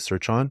like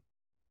research on.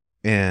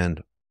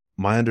 And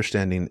my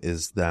understanding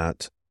is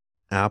that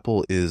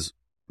Apple is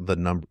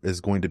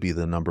going to be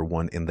the number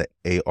one in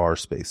the AR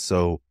space.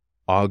 So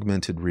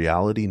augmented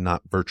reality,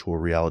 not virtual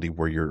reality,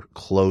 where you're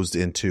closed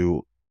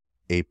into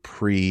a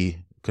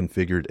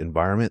pre-configured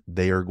environment.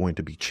 They are going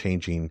to be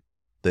changing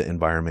the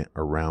environment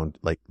around,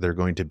 like they're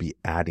going to be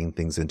adding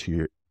things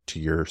into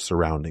your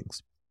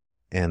surroundings.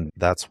 And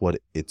that's what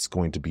it's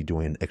going to be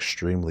doing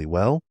extremely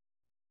well.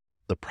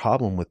 The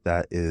problem with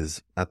that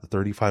is at the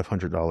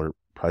 $3,500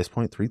 price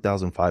point,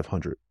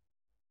 $3,500.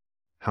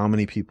 How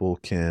many people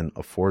can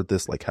afford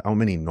this? Like how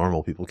many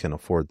normal people can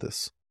afford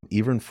this?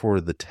 Even for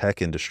the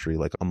tech industry,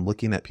 like I'm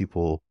looking at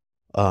people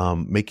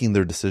making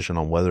their decision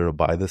on whether to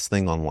buy this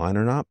thing online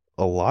or not,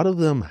 a lot of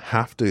them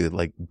have to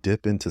like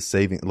dip into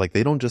saving. Like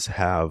they don't just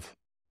have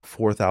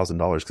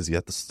 $4,000 because you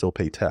have to still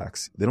pay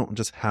tax. They don't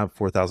just have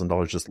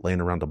 $4,000 just laying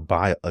around to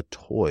buy a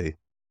toy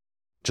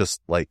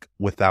just like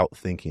without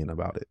thinking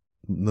about it.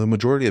 The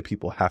majority of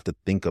people have to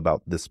think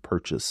about this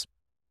purchase.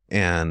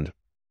 And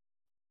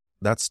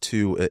that's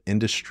to an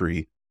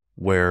industry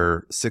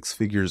where six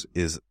figures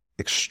is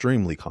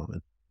extremely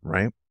common,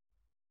 right?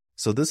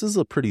 So this is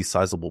a pretty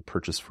sizable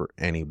purchase for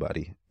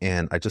anybody.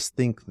 And I just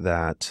think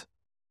that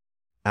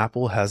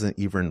Apple hasn't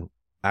even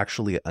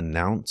actually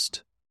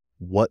announced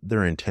what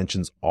their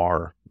intentions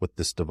are with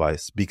this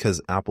device,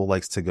 because Apple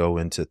likes to go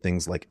into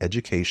things like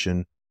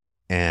education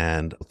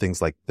and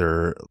things like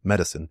their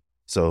medicine.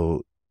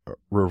 So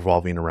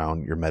revolving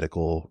around your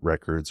medical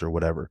records or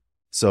whatever.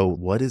 So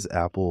what is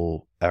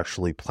Apple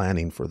actually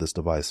planning for this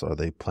device? Are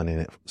they planning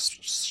it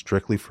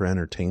strictly for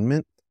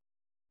entertainment?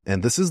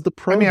 And this is the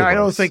Pro device. I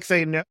don't think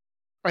they know.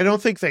 I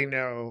don't think they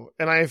know.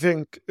 And I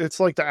think it's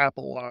like the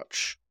Apple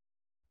Watch.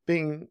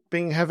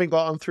 Having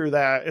gone through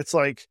that, it's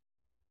like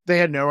they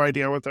had no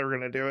idea what they were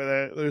going to do with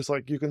it. There's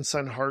like, you can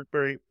send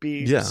heartbeat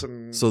beeps. Yeah.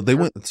 And so they're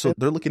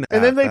looking at,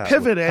 and then they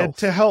pivoted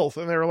to health,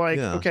 and they were like,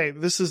 Yeah. okay,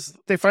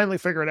 they finally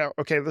figured out,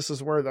 okay, this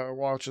is where the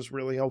watch is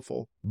really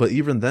helpful. But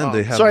even then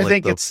they have so I like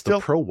think the, it's still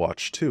the Pro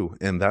Watch too.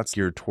 And that's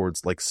geared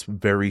towards like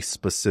very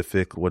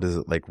specific, what is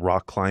it, like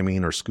rock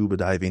climbing or scuba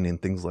diving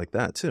and things like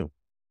that too.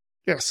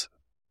 Yes.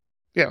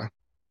 Yeah.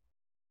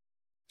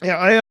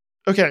 Yeah.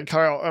 Okay,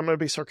 Kyle, I'm going to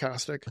be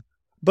sarcastic.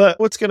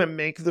 But what's going to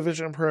make the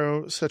Vision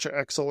Pro such an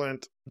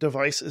excellent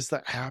device is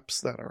the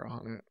apps that are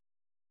on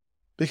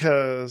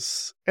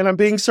it. And I'm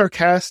being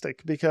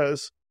sarcastic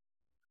because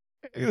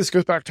this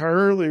goes back to our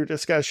earlier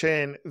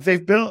discussion.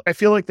 I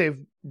feel like they've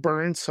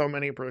burned so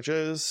many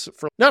bridges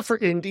not for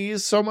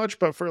indies so much,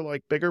 but for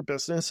like bigger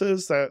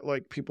businesses that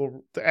like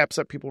the apps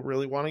that people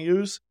really want to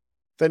use.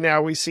 That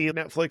now we see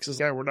Netflix is,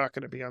 we're not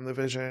going to be on the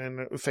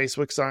Vision.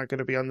 Facebook's not going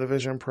to be on the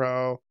Vision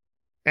Pro.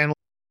 And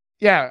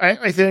yeah,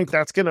 I think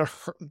that's going to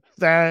hurt.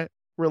 That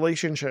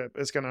relationship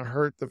is going to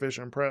hurt the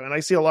Vision Pro. And I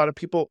see a lot of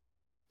people,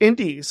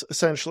 indies,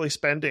 essentially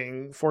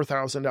spending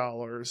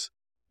 $4,000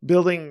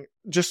 building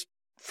just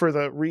for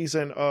the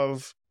reason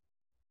of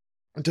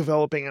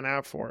developing an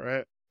app for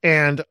it.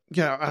 And,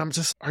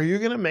 are you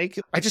going to make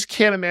it? I just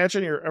can't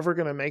imagine you're ever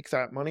going to make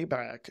that money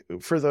back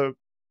for the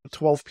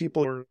 12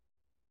 people or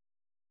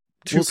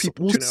two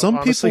people,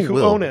 some people who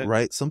will, own it.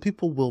 Right? Some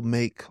people will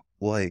make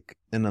like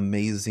an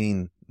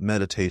amazing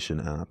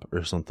meditation app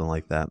or something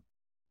like that.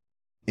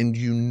 And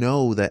you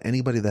know that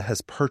anybody that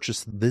has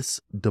purchased this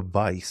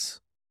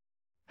device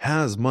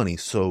has money.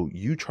 So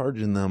you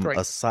charging them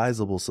a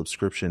sizable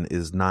subscription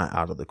is not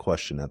out of the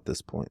question at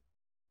this point.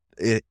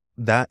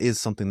 That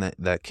is something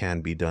that can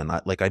be done.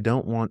 I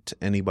don't want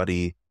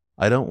anybody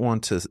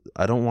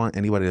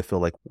to feel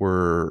like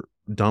we're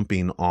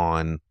dumping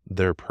on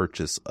their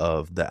purchase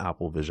of the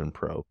Apple Vision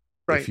Pro.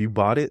 Right. If you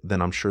bought it,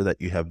 then I'm sure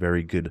that you have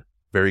very good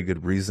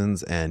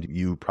reasons, and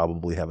you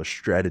probably have a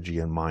strategy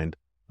in mind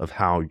of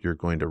how you're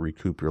going to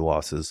recoup your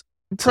losses.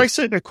 Price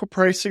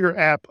your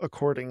app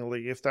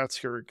accordingly. If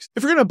you're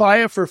going to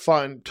buy it for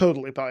fun,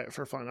 totally buy it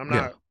for fun. I'm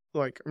not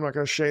going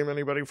to shame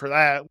anybody for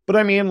that. But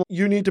I mean,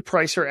 you need to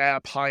price your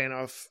app high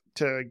enough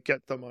to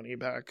get the money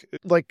back.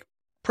 Like,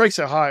 price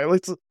it high.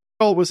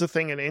 Was the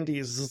thing in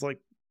indies is like,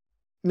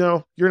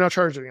 no, you're not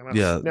charging enough.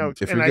 Yeah, no.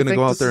 If you're going to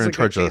go out there and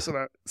charge a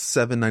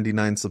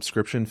 $7.99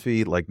 subscription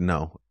fee, like,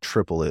 no,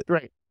 triple it.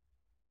 Right.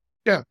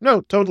 Yeah, no,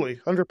 totally,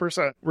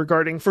 100%.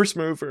 Regarding First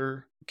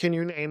Mover, can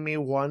you name me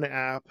one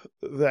app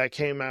that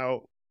came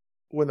out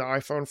when the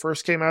iPhone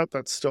first came out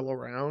that's still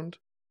around?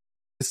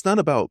 It's not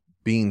about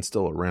being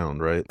still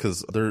around, right?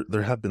 Because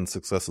there have been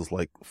successes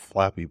like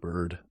Flappy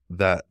Bird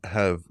that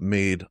have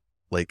made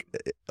like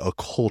a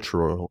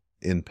cultural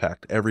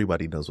impact.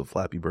 Everybody knows what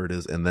Flappy Bird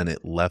is, and then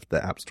it left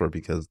the App Store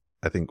because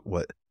I think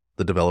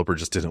the developer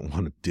just didn't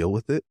want to deal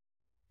with it.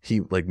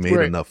 He made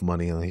enough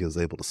money and he was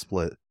able to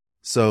split.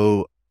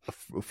 So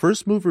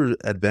first mover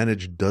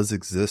advantage does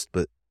exist,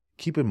 but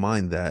keep in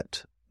mind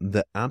that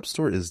the App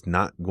Store is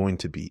not going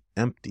to be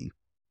empty.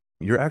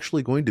 You're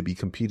actually going to be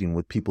competing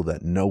with people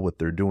that know what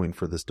they're doing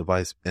for this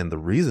device. And the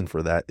reason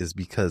for that is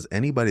because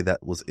anybody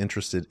that was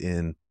interested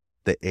in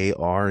the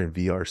AR and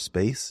VR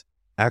space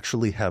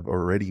actually have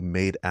already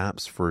made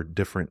apps for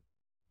different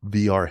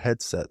VR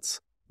headsets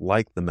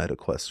like the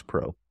MetaQuest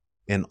Pro.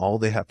 And all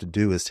they have to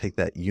do is take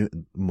that,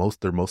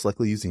 they're most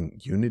likely using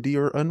Unity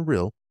or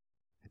Unreal,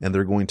 and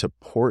they're going to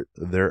port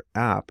their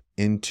app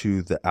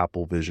into the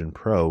Apple Vision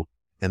Pro,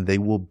 and they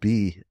will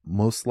be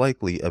most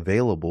likely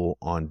available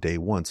on day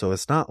one. So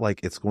it's not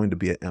like it's going to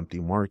be an empty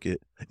market.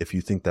 If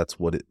you think that's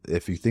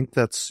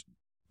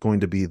going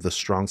to be the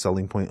strong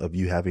selling point of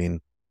you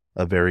having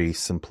a very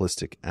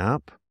simplistic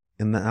app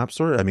in the App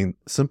Store. I mean,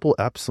 simple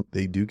apps,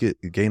 they do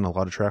gain a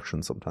lot of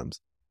traction sometimes,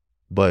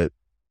 but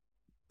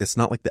it's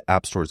not like the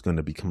App Store is going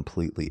to be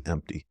completely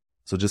empty.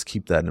 So just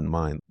keep that in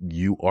mind.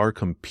 You are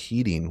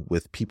competing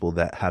with people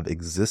that have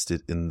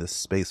existed in this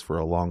space for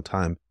a long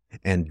time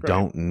and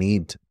don't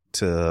need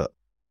to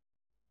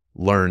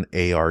learn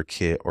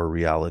ARKit or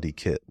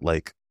RealityKit.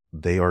 Like,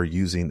 they are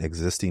using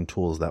existing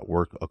tools that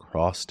work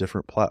across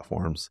different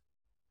platforms.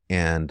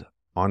 And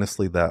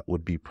honestly, that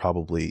would be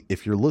probably,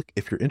 if you're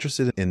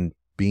interested in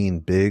being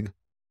big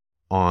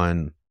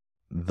on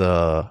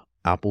the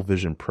Apple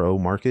Vision Pro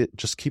market,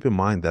 just keep in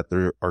mind that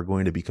there are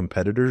going to be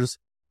competitors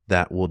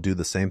that will do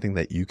the same thing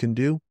that you can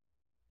do,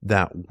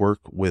 that work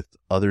with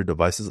other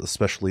devices,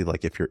 especially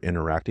like if you're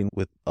interacting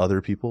with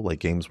other people, like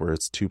games where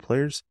it's 2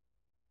 players.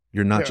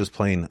 You're not just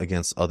playing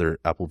against other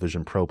Apple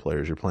Vision Pro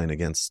players. You're playing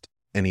against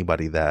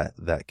anybody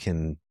that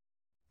can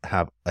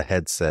have a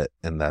headset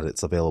and that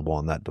it's available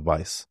on that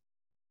device.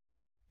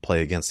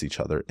 Play against each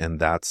other. And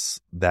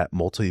that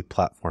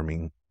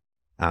multi-platforming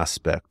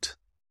aspect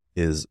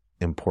is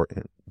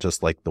important.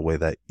 Just like the way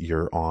that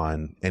you're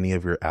on any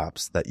of your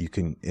apps that you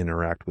can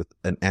interact with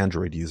an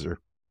Android user.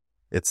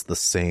 It's the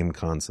same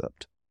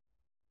concept.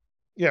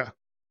 Yeah.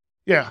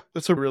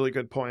 That's a really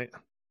good point.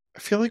 I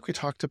feel like we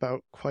talked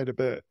about quite a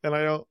bit, and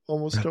I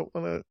almost don't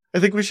want to. I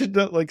think we should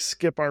like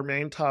skip our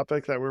main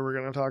topic that we were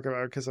going to talk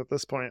about, because at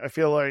this point, I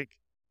feel like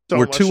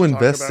we're too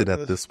invested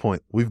at this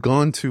point. We've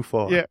gone too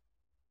far.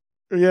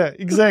 Yeah,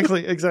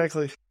 exactly.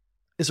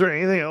 Is there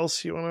anything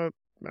else you want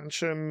to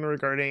mention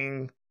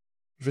regarding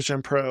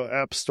Vision Pro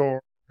App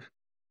Store?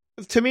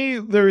 To me,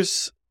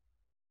 the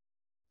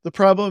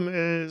problem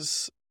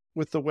is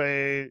with the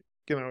way,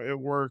 it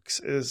works,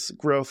 is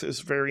growth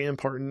is very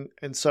important.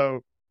 And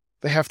so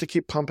they have to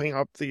keep pumping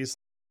up these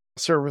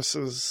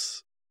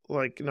services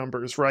like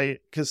numbers, right?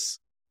 Because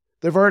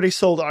they've already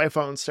sold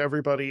iPhones to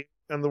everybody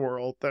in the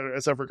world that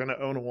is ever going to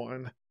own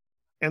one.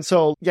 And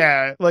so,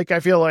 like,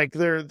 I feel like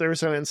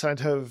there's an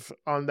incentive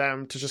on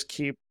them to just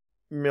keep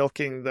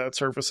milking that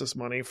services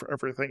money for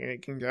everything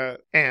it can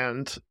get.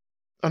 And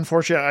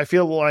unfortunately, I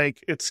feel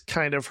like it's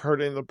kind of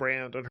hurting the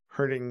brand and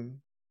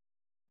hurting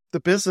the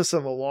business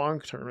in the long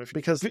term.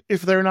 Because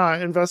if they're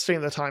not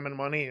investing the time and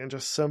money in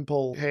just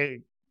simple,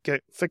 hey,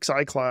 fix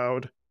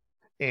iCloud,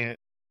 and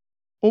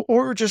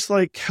or just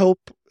like help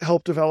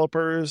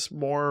developers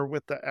more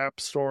with the App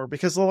Store,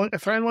 because I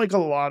find like a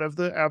lot of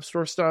the App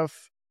Store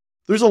stuff,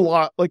 there's a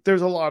lot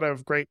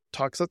of great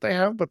talks that they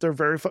have, but they're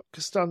very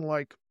focused on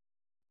like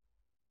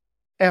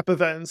app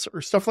events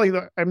or stuff like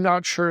that. I'm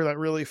not sure that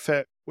really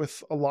fit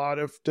with a lot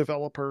of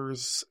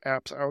developers'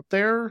 apps out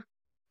there.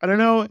 I don't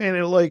know. And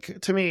it,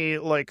 like, to me,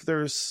 like,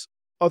 there's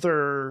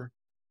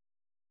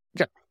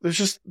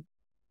just,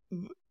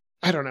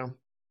 I don't know.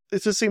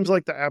 It just seems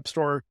like the App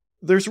Store,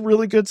 there's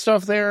really good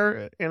stuff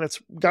there, and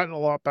it's gotten a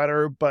lot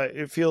better, but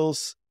it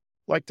feels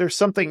like there's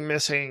something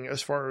missing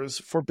as far as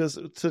for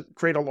business to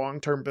create a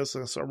long-term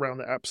business around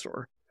the App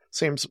Store.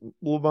 Seems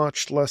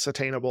much less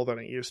attainable than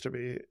it used to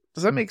be.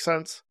 Does that make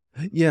sense?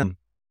 Yeah.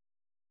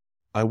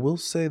 I will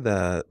say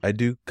that I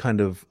do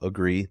kind of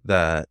agree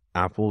that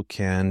Apple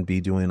can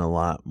be doing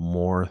I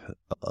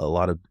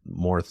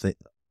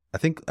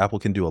think Apple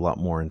can do a lot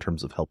more in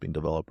terms of helping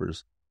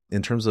developers.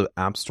 In terms of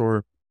App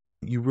Store,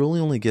 you really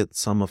only get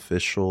some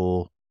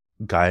official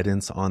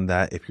guidance on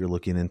that if you're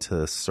looking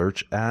into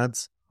search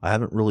ads. I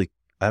haven't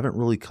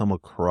really come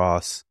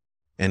across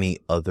any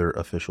other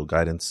official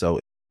guidance. So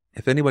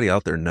if anybody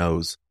out there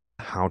knows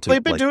how to,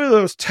 they've been doing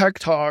those tech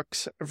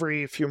talks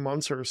every few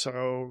months or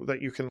so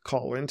that you can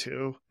call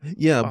into.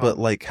 Yeah, but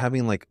like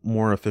having like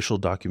more official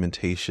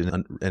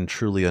documentation and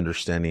truly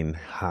understanding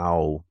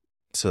how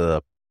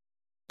to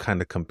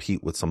kind of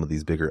compete with some of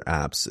these bigger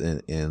apps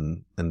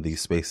in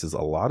these spaces.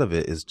 A lot of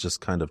it is just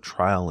kind of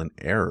trial and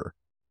error.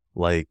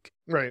 Like,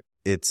 right.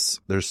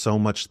 There's so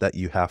much that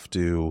you have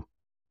to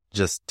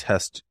just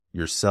test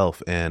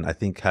yourself. And I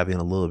think having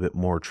a little bit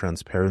more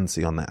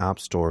transparency on the App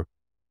Store,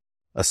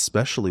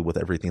 especially with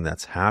everything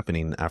that's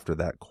happening after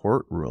that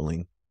court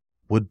ruling,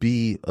 would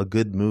be a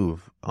good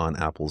move on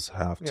Apple's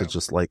half to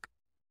just like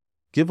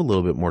give a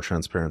little bit more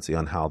transparency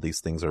on how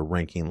these things are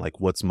ranking, like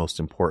what's most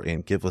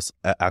important, give us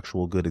an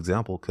actual good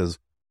example, because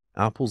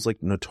Apple's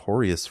like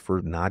notorious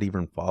for not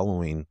even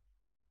following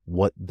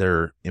what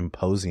they're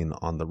imposing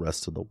on the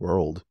rest of the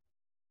world.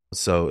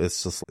 So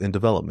it's just in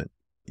development.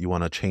 You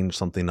want to change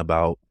something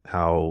about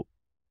how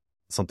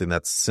something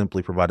that's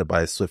simply provided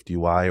by a Swift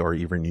UI or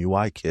even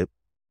UIKit,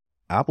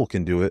 Apple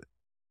can do it.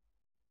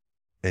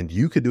 And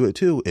you could do it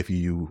too if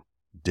you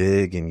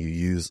dig and you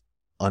use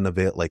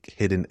like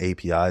hidden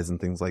APIs and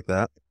things like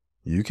that.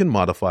 You can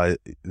modify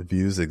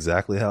views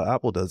exactly how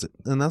Apple does it.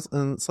 And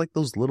it's like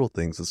those little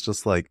things. It's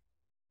just like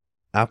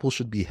Apple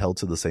should be held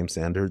to the same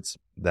standards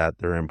that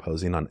they're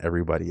imposing on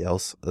everybody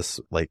else.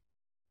 Like,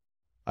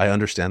 I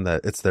understand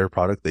that it's their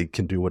product. They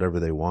can do whatever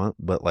they want,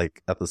 but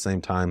like at the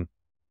same time,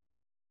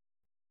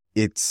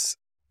 it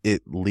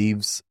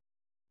leaves,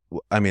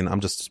 I mean,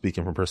 I'm just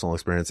speaking from personal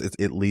experience.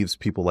 It leaves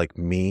people like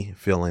me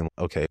feeling,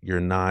 okay, you're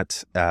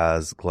not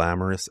as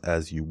glamorous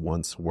as you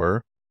once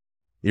were.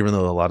 Even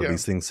though a lot of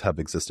these things have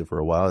existed for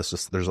a while, it's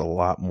just there's a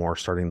lot more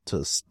starting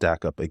to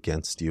stack up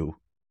against you.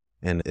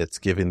 And it's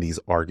giving these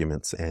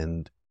arguments.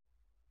 And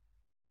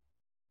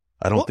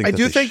I don't think I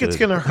do think should. It's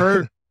going to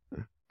hurt.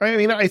 I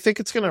mean, I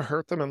think it's going to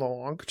hurt them in the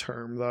long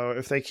term, though,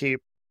 if they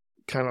keep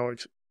kind of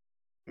like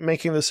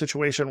making the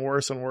situation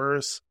worse and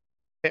worse.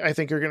 I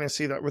think you're going to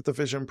see that with the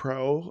Vision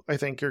Pro. I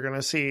think you're going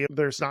to see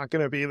there's not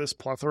going to be this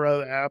plethora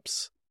of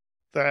apps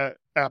that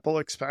Apple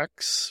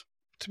expects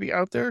to be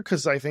out there,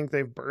 because I think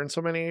they've burned so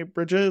many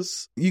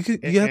bridges. You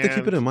have to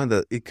keep it in mind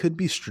that it could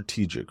be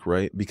strategic,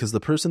 right? Because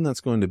the person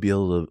that's going to be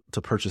able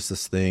to purchase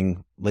this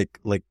thing,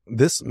 like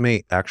this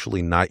may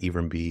actually not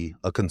even be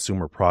a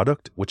consumer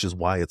product, which is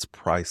why it's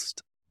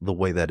priced the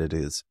way that it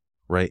is,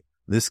 right?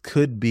 This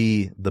could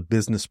be the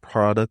business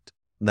product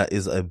that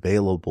is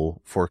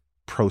available for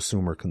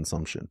prosumer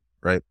consumption,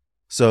 right?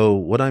 So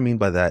what I mean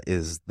by that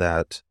is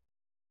that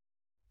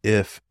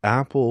if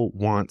Apple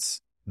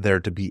wants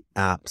there to be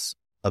apps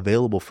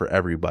available for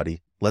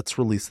everybody, let's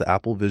release the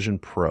Apple Vision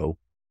Pro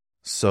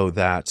so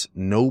that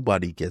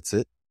nobody gets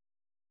it.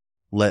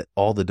 Let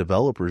all the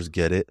developers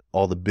get it,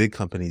 all the big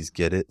companies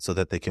get it, so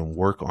that they can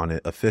work on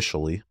it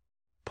officially,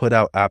 put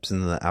out apps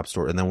in the App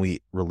Store, and then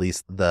we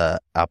release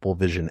the Apple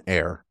Vision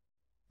Air.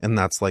 And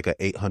that's like a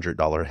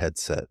 $800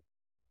 headset.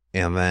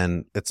 And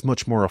then it's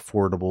much more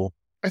affordable.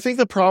 I think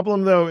the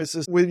problem, though,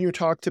 is when you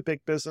talk to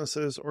big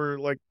businesses or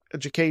like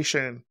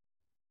education,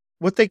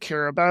 what they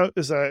care about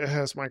is that it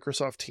has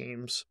Microsoft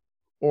Teams,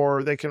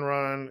 or they can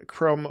run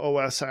Chrome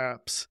OS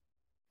apps.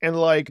 And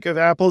like, if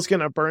Apple's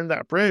going to burn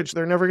that bridge,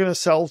 they're never going to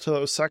sell to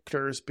those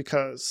sectors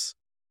because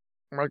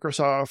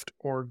Microsoft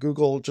or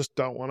Google just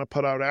don't want to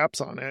put out apps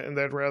on it, and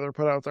they'd rather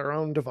put out their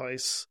own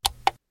device.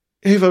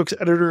 Hey folks,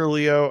 Editor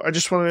Leo. I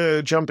just wanted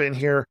to jump in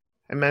here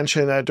and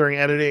mention that during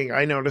editing,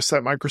 I noticed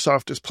that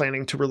Microsoft is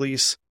planning to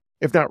release,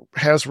 if not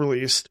has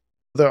released,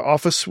 the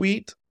Office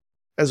Suite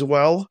as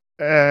well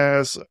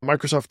as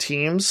Microsoft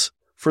Teams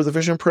for the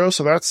Vision Pro.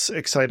 So that's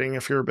exciting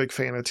if you're a big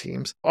fan of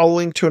Teams. I'll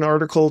link to an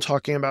article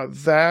talking about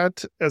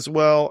that, as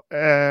well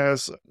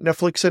as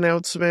Netflix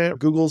announcement,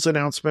 Google's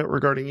announcement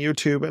regarding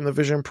YouTube and the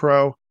Vision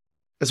Pro,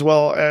 as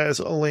well as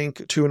a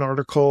link to an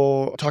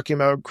article talking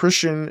about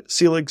Christian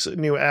Selig's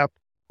new app,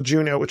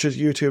 Juno, which is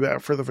YouTube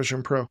app for the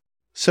Vision Pro.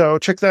 So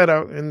check that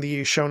out in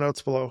the show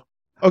notes below.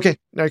 Okay,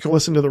 now you can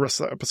listen to the rest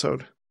of the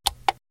episode.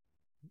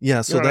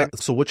 Yeah,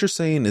 so what you're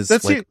saying is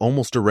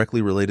almost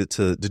directly related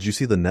to, did you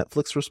see the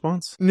Netflix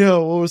response?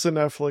 No, what was the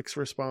Netflix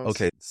response?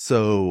 Okay,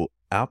 so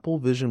Apple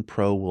Vision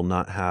Pro will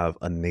not have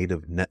a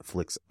native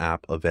Netflix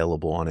app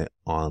available on it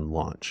on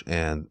launch,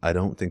 and I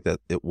don't think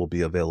that it will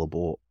be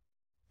available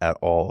at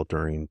all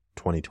during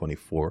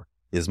 2024,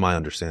 is my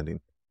understanding.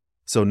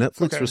 So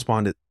Netflix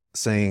responded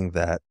saying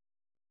that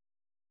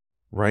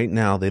right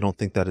now they don't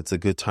think that it's a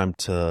good time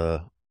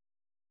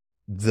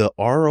the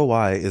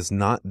ROI is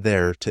not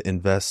there to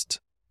invest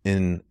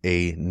in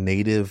a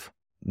native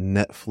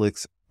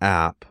Netflix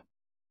app.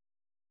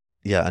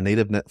 Yeah, a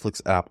native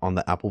Netflix app on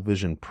the Apple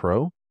Vision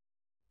Pro,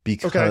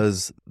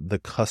 because the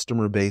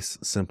customer base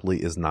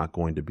simply is not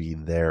going to be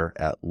there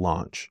at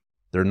launch.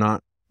 They're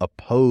not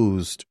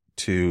opposed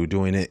to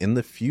doing it in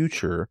the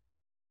future,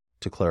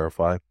 to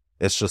clarify.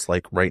 It's just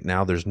like right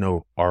now there's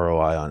no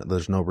ROI on it.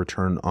 There's no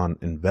return on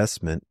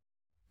investment,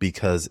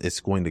 because it's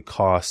going to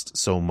cost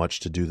so much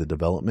to do the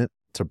development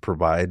to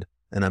provide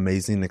an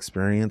amazing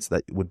experience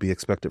that would be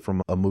expected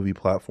from a movie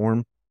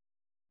platform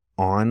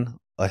on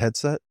a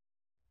headset,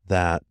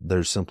 that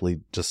they're simply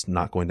just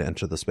not going to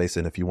enter the space.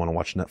 And if you want to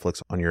watch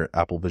Netflix on your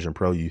Apple Vision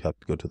Pro, you have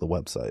to go to the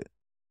website.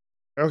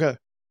 Okay,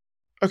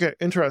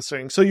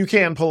 interesting. So you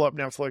can pull up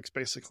Netflix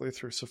basically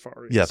through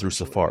Safari. Yeah, through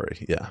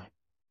Safari, yeah.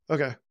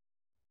 Okay.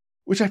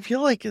 Which I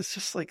feel like is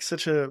just like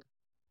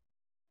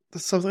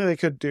that's something they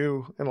could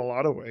do in a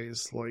lot of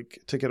ways,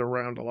 like to get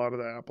around a lot of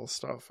the Apple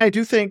stuff. I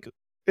do think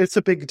it's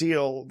a big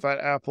deal that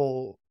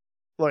Apple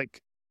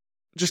like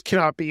just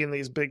cannot be in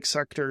these big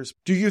sectors.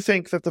 Do you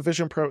think that the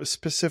Vision Pro is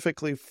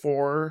specifically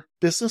for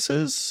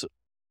businesses,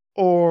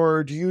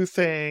 or do you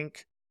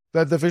think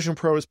that the Vision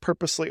Pro is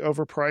purposely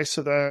overpriced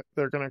so that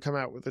they're going to come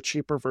out with a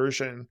cheaper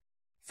version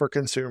for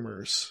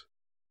consumers?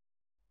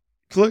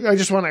 Look, I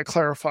just want to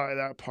clarify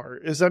that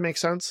part. Does that make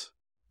sense?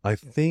 I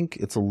think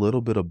it's a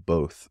little bit of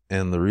both.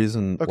 And the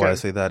reason why I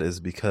say that is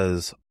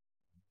because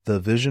the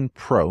Vision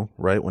Pro,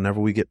 right?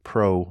 Whenever we get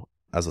Pro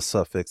as a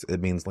suffix,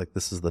 it means like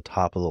this is the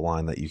top of the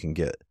line that you can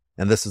get.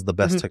 And this is the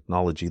best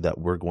technology that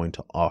we're going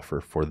to offer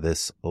for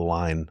this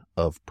line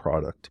of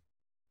product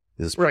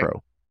is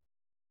Pro.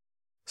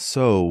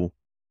 So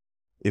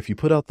if you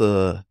put out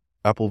the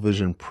Apple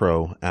Vision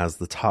Pro as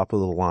the top of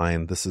the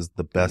line, this is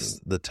the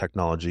best the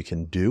technology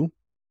can do,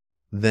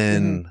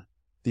 then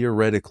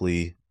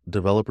theoretically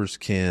developers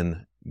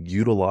can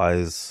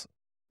utilize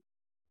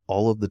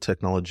all of the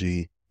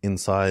technology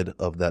inside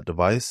of that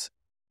device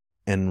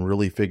and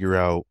really figure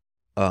out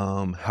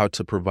how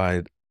to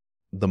provide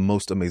the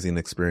most amazing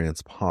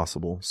experience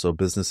possible. So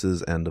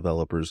businesses and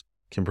developers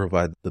can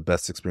provide the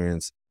best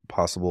experience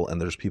possible.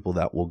 And there's people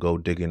that will go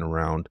digging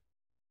around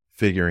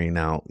figuring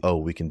out, oh,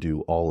 we can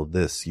do all of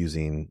this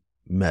using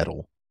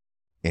Metal,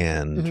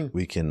 and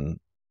we can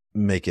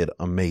make it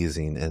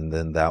amazing. And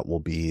then that will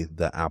be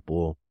the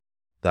Apple,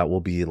 that will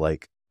be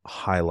like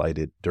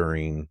highlighted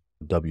during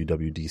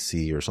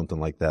WWDC or something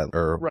like that,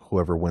 or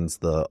whoever wins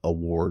the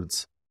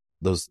awards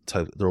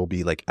there will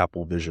be like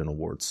Apple Vision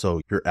Awards.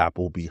 So your app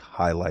will be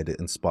highlighted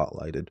and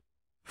spotlighted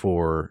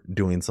for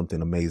doing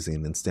something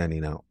amazing and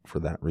standing out for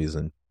that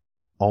reason.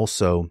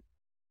 Also,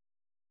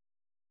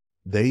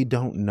 they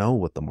don't know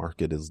what the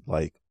market is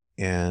like.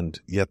 And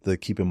you have to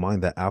keep in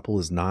mind that Apple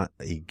is not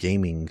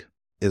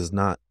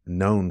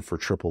known for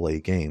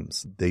AAA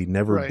games. They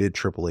never did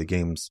AAA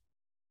games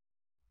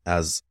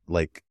as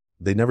like,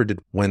 they never did.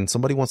 When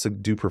somebody wants to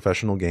do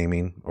professional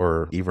gaming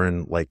or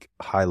even like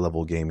high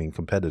level gaming,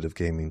 competitive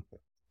gaming,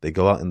 they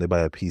go out and they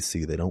buy a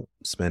PC. They don't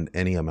spend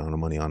any amount of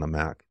money on a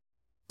Mac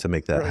to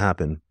make that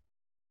happen.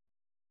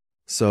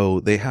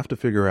 So they have to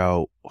figure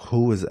out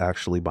who is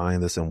actually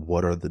buying this and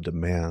what are the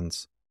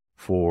demands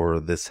for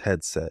this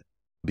headset,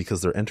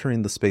 because they're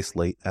entering the space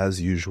late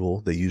as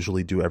usual. They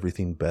usually do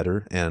everything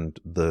better. And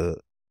the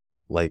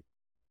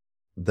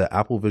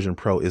Apple Vision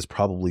Pro is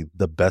probably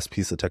the best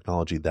piece of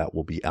technology that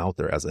will be out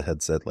there as a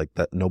headset. Like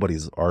that,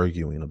 nobody's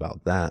arguing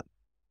about that,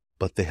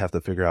 but they have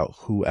to figure out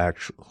who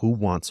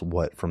wants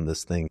what from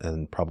this thing,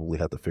 and probably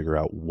have to figure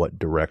out what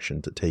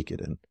direction to take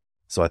it in.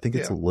 So I think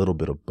it's a little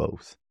bit of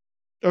both.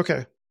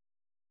 Okay.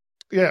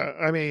 Yeah.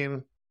 I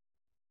mean,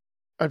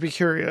 I'd be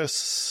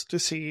curious to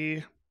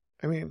see.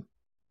 I mean,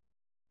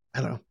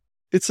 I don't know.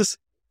 It's just,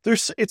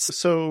 it's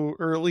so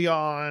early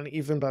on,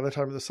 even by the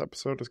time this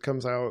episode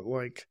comes out,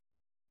 like,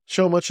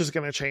 so much is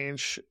going to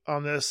change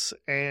on this,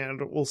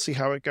 and we'll see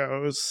how it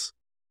goes.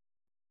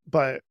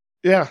 But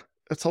yeah,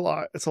 it's a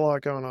lot. It's a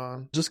lot going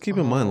on. Just keep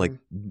in mind, like,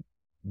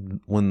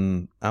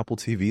 when Apple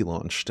TV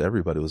launched,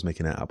 everybody was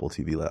making an Apple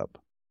TV app.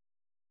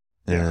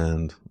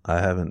 And I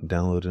haven't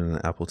downloaded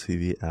an Apple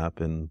TV app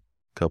in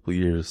a couple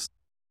years.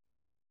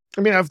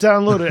 I mean, I've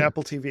downloaded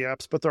Apple TV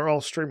apps, but they're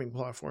all streaming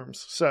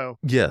platforms. So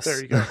yes,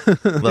 there you go.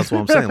 That's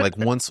what I'm saying. Like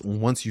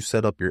once you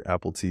set up your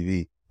Apple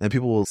TV, and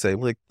people will say,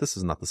 like, this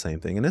is not the same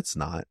thing, and it's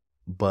not.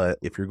 But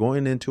if you're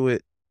going into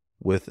it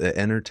with an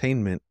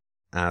entertainment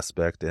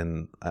aspect,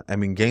 and I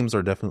mean, games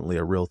are definitely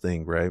a real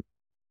thing, right?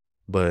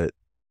 But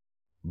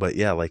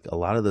yeah, like a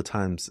lot of the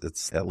times,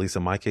 it's, at least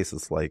in my case,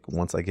 it's like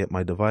once I get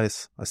my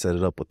device, I set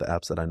it up with the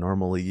apps that I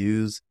normally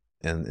use.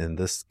 And in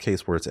this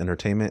case where it's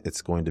entertainment,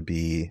 it would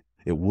be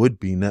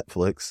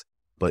Netflix,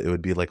 but it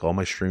would be like all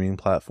my streaming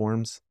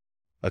platforms,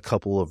 a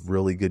couple of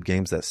really good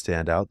games that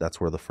stand out.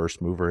 That's where the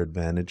first mover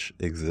advantage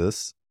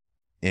exists.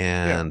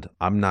 And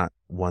I'm not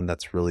one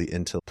that's really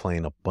into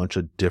playing a bunch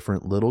of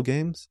different little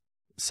games.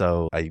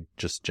 So I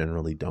just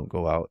generally don't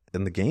go out.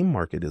 And the game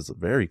market is a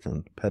very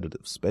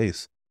competitive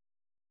space.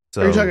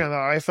 So, are you talking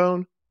about the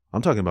iPhone?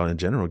 I'm talking about in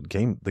general.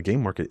 The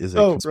game market is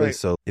a space.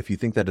 So if you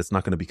think that it's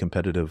not going to be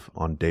competitive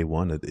on day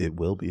one, it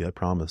will be, I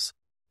promise.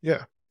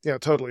 Yeah,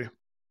 totally.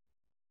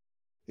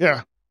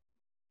 Yeah.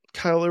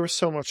 Kyle, there was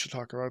so much to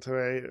talk about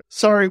today.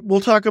 Sorry, we'll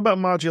talk about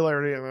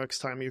modularity the next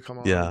time you come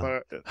on.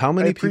 Yeah. But how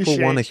many people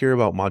want to hear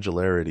about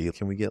modularity?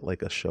 Can we get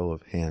like a show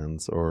of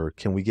hands, or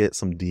can we get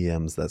some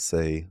DMs that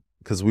say,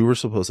 because we were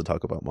supposed to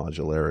talk about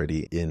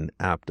modularity in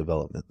app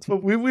development.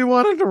 But we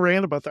wanted to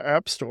rant about the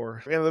App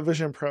Store and the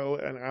Vision Pro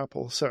and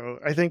Apple. So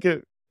I think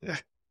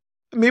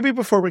maybe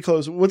before we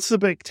close, what's the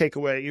big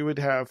takeaway you would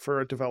have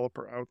for a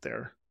developer out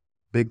there?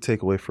 Big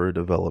takeaway for a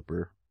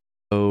developer.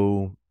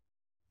 So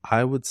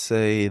I would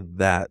say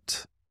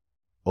that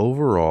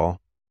overall,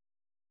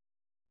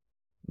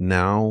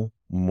 now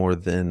more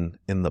than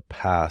in the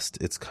past,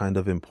 it's kind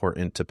of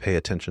important to pay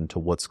attention to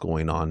what's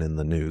going on in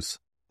the news.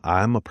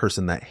 I'm a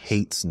person that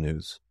hates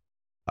news.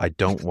 I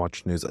don't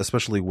watch news,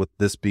 especially with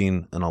this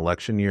being an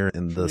election year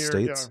in the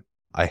States.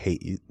 Yeah. I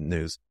hate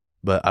news.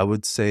 But I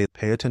would say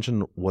pay attention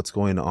to what's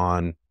going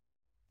on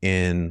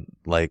in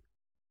like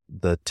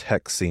the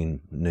tech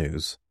scene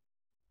news,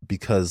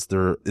 because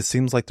it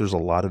seems like there's a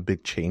lot of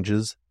big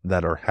changes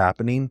that are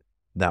happening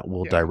that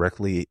will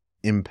directly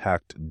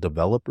impact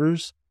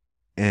developers,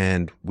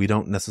 and we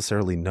don't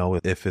necessarily know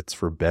if it's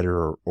for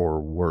better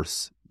or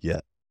worse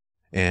yet.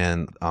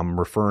 And I'm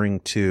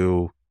referring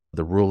to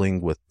the ruling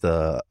with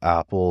the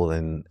Apple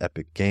and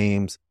Epic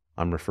Games.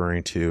 I'm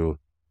referring to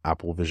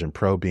Apple Vision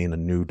Pro being a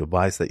new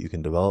device that you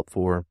can develop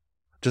for.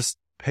 Just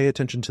pay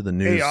attention to the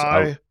news.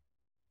 AI,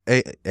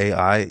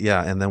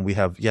 yeah. And then we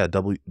have,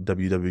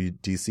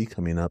 WWDC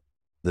coming up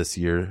this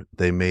year.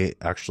 They may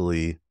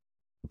actually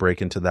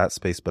break into that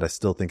space, but I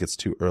still think it's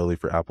too early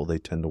for Apple. They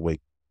tend to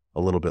wait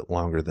a little bit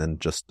longer than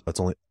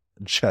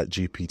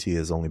ChatGPT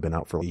has only been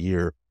out for a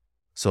year.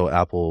 So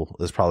Apple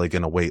is probably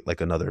going to wait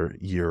like another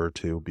year or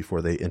two before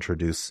they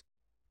introduce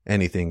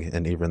anything.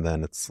 And even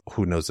then,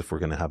 who knows if we're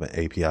going to have an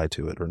API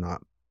to it or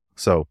not.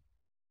 So,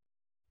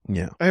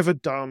 yeah. I have a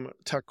dumb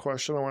tech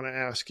question I want to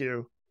ask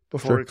you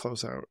before we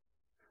close out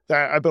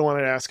that I've been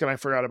wanting to ask and I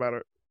forgot about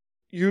it.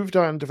 You've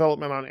done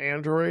development on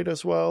Android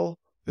as well.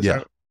 Is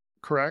that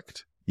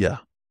correct? Yeah.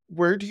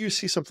 Where do you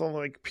see something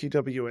like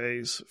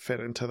PWAs fit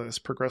into this,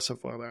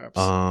 progressive web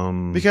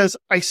apps? Because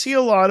I see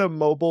a lot of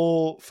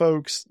mobile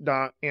folks,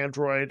 not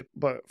Android,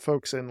 but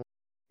folks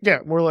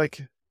more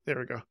like, there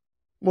we go.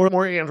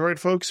 More Android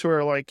folks who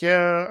are like,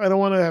 I don't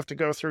want to have to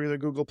go through the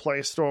Google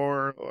Play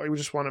Store. I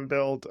just want to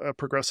build a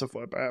progressive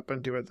web app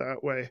and do it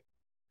that way.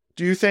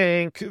 Do you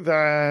think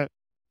that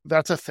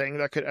that's a thing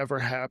that could ever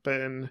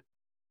happen?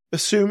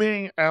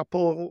 Assuming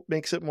Apple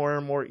makes it more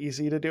and more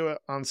easy to do it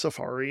on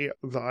Safari,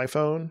 the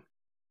iPhone.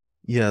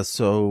 Yeah,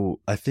 so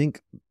I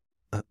think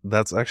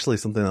that's actually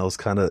something that was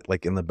kind of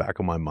like in the back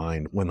of my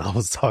mind when I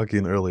was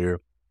talking earlier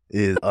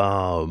is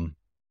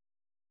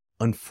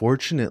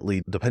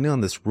unfortunately, depending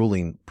on this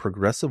ruling,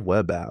 progressive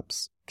web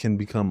apps can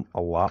become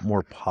a lot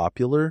more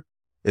popular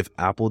if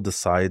Apple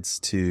decides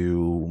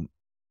to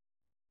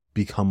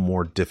become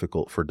more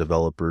difficult for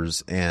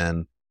developers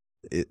and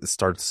it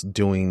starts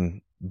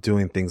doing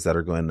things that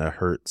are going to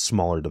hurt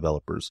smaller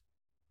developers.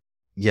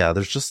 Yeah,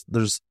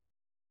 there's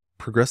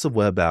progressive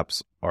web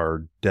apps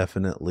are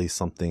definitely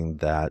something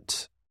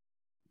that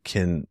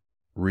can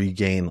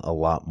regain a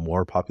lot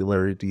more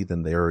popularity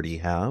than they already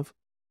have.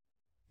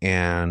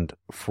 And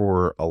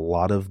for a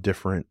lot of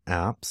different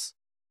apps,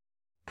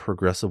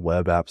 progressive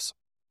web apps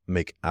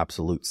make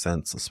absolute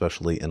sense,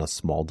 especially in a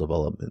small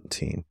development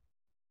team.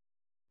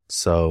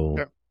 So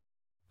Yeah.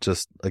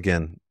 just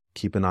again,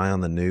 keep an eye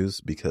on the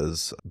news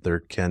because there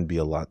can be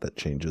a lot that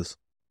changes.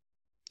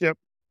 Yep.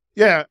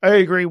 Yeah, I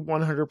agree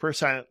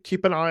 100%.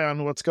 Keep an eye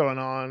on what's going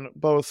on,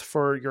 both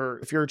for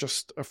if you're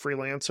just a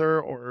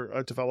freelancer or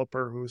a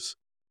developer who's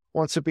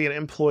wants to be an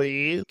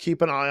employee,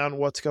 keep an eye on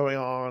what's going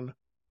on.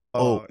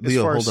 Oh, As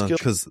Leo, far hold as on, skill.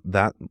 because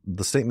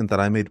the statement that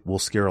I made will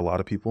scare a lot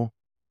of people,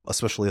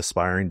 especially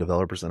aspiring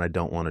developers, and I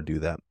don't want to do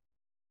that.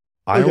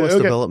 Okay.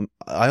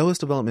 iOS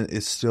development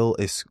is still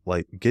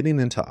like getting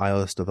into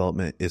iOS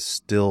development is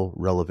still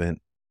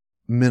relevant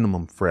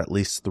minimum for at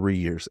least 3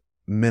 years.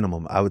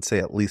 Minimum, I would say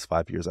at least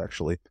 5 years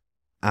actually.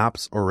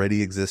 Apps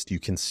already exist. You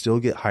can still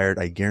get hired.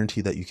 I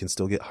guarantee that you can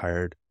still get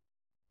hired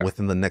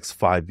within the next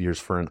 5 years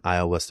for an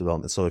iOS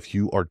development. So if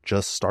you are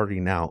just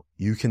starting out,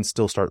 you can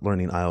still start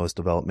learning iOS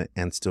development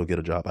and still get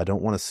a job. I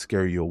don't want to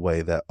scare you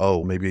away that,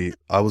 oh, maybe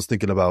I was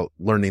thinking about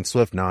learning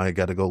Swift. Now I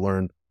got to go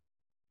learn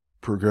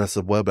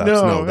progressive web apps.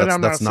 No, No, and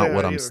I'm not saying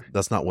that either.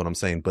 that's not what I'm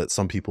saying, but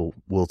some people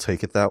will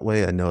take it that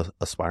way. I know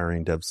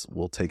aspiring devs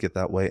will take it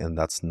that way, and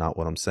that's not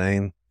what I'm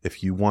saying.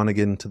 If you want to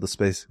get into the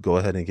space, go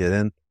ahead and get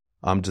in.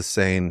 I'm just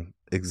saying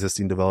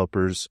existing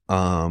developers,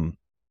 indie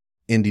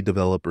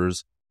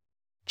developers,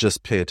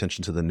 just pay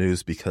attention to the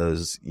news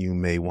because you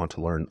may want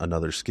to learn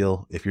another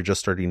skill. If you're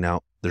just starting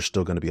out, there's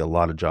still going to be a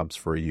lot of jobs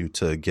for you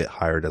to get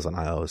hired as an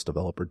iOS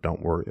developer.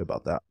 Don't worry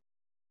about that.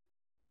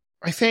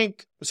 I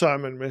think so.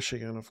 I'm in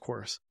Michigan, of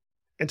course.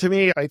 And to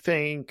me, I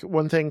think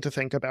one thing to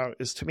think about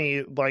is, to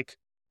me, like,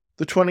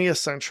 the 20th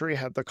century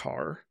had the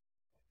car,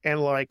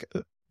 and like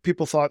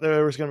people thought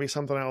there was going to be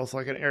something else,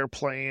 like an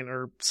airplane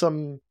or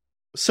some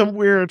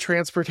weird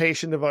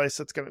transportation device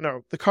that's going to,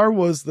 no, the car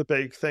was the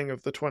big thing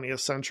of the 20th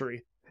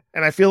century.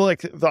 And I feel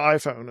like the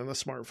iPhone and the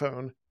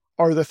smartphone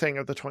are the thing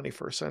of the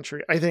 21st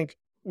century. I think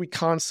we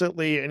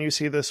constantly, and you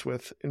see this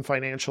in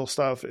financial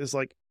stuff, is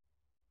like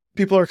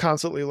people are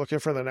constantly looking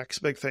for the next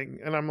big thing.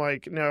 And I'm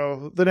like,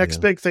 no, the next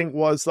big thing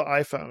was the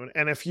iPhone.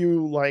 And if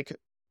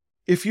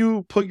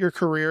you put your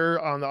career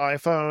on the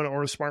iPhone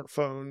or a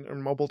smartphone or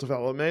mobile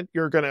development,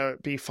 you're going to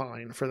be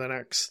fine for the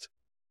next,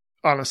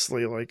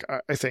 honestly, like,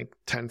 I think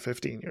 10,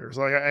 15 years.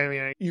 Like, I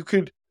mean,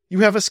 you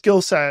have a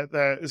skill set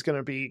that is going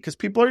to be, because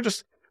people are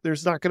just,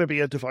 there's not going to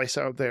be a device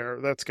out there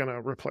that's going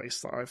to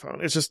replace the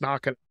iPhone. It's just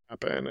not going to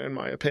happen, in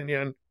my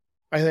opinion.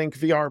 I think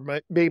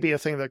VR may be a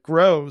thing that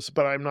grows,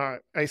 but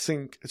I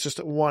think it's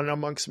just one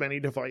amongst many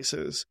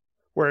devices.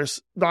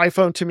 Whereas the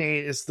iPhone to me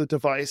is the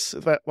device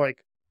that,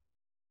 like,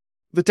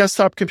 the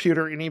desktop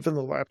computer and even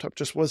the laptop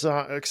just was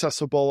not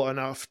accessible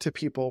enough to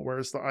people,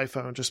 whereas the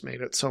iPhone just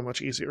made it so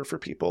much easier for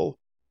people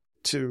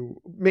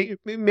to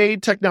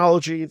made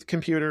technology,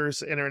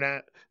 computers,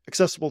 internet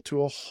accessible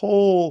to a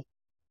whole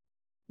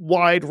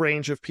wide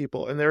range of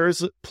people. And there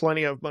is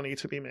plenty of money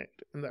to be made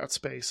in that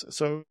space.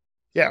 So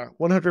yeah,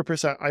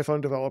 100%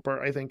 iPhone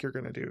developer, I think you're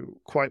going to do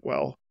quite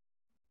well.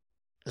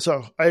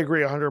 So I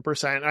agree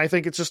 100%. I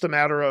think it's just a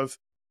matter of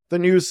the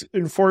news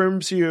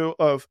informs you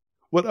of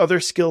what other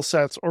skill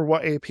sets or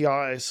what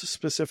APIs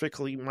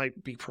specifically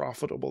might be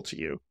profitable to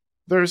you.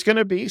 There's going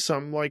to be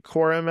some like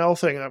Core ML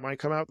thing that might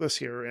come out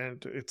this year,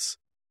 and it's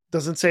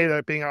doesn't say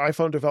that being an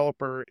iPhone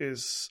developer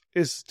is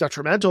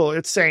detrimental.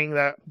 It's saying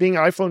that being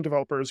an iPhone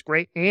developer is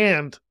great,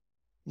 and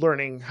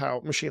learning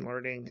how machine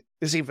learning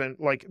is even,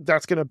 like,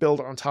 that's going to build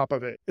on top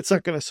of it. It's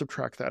not going to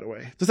subtract that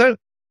away. Did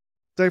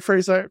I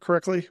phrase that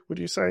correctly, would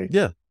you say?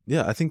 Yeah.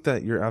 I think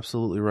that you're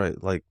absolutely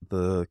right. Like,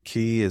 the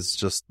key is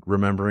just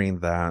remembering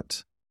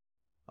that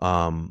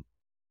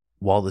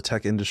while the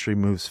tech industry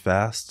moves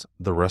fast,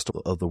 the rest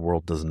of the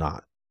world does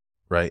not,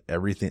 right?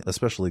 Everything,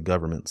 especially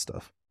government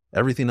stuff,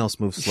 everything else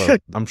moves slow.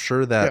 I'm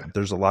sure that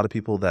there's a lot of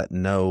people that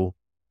know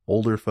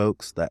older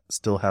folks that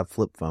still have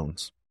flip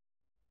phones,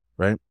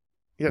 right?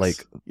 Yes.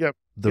 Like,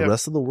 the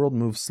rest of the world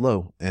moves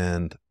slow,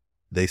 and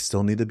they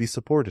still need to be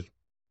supported.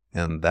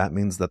 And that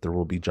means that there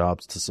will be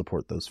jobs to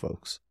support those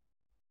folks.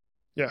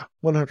 Yeah,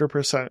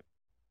 100%.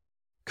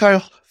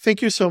 Kyle,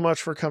 thank you so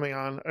much for coming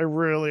on. I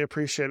really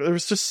appreciate it. There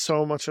was just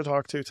so much to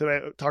talk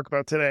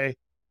about today.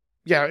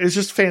 yeah, it's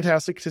just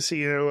fantastic to see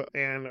you.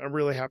 And I'm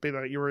really happy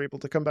that you were able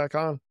to come back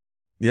on.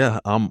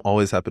 Yeah, I'm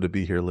always happy to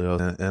be here, Leo.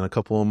 And a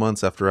couple of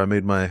months after I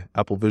made my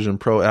Apple Vision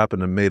Pro app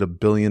and I made $1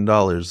 billion,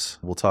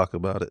 we'll talk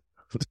about it.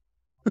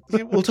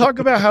 We'll talk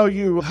about how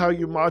you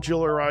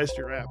modularized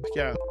your app.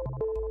 Yeah.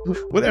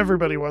 What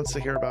everybody wants to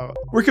hear about.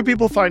 Where can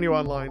people find you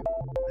online?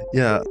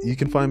 Yeah, you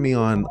can find me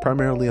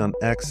primarily on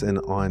X and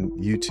on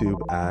YouTube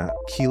at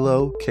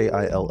Kilo,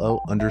 KILO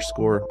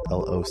 _LOCO.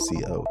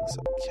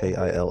 So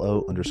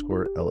KILO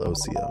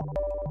 _LOCO.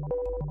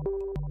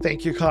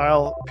 Thank you,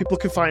 Kyle. People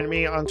can find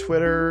me on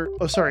Twitter,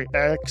 X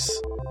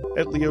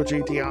at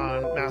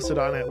LeoJDion,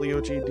 Mastodon at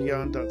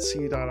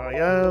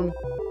leojdion.c.im,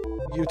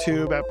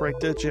 YouTube at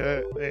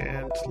BreakDigit,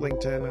 and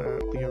LinkedIn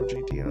at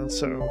LeoJDion.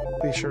 So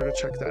be sure to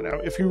check that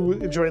out. If you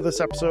enjoyed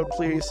this episode,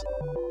 please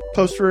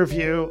post a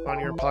review on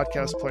your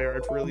podcast player.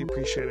 I'd really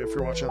appreciate it. If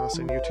you're watching this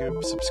on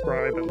YouTube,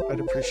 subscribe, and I'd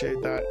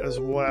appreciate that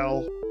as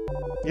well.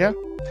 Yeah.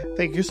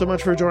 Thank you so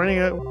much for joining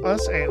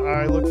us, and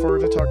I look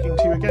forward to talking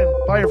to you again.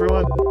 Bye,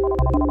 everyone.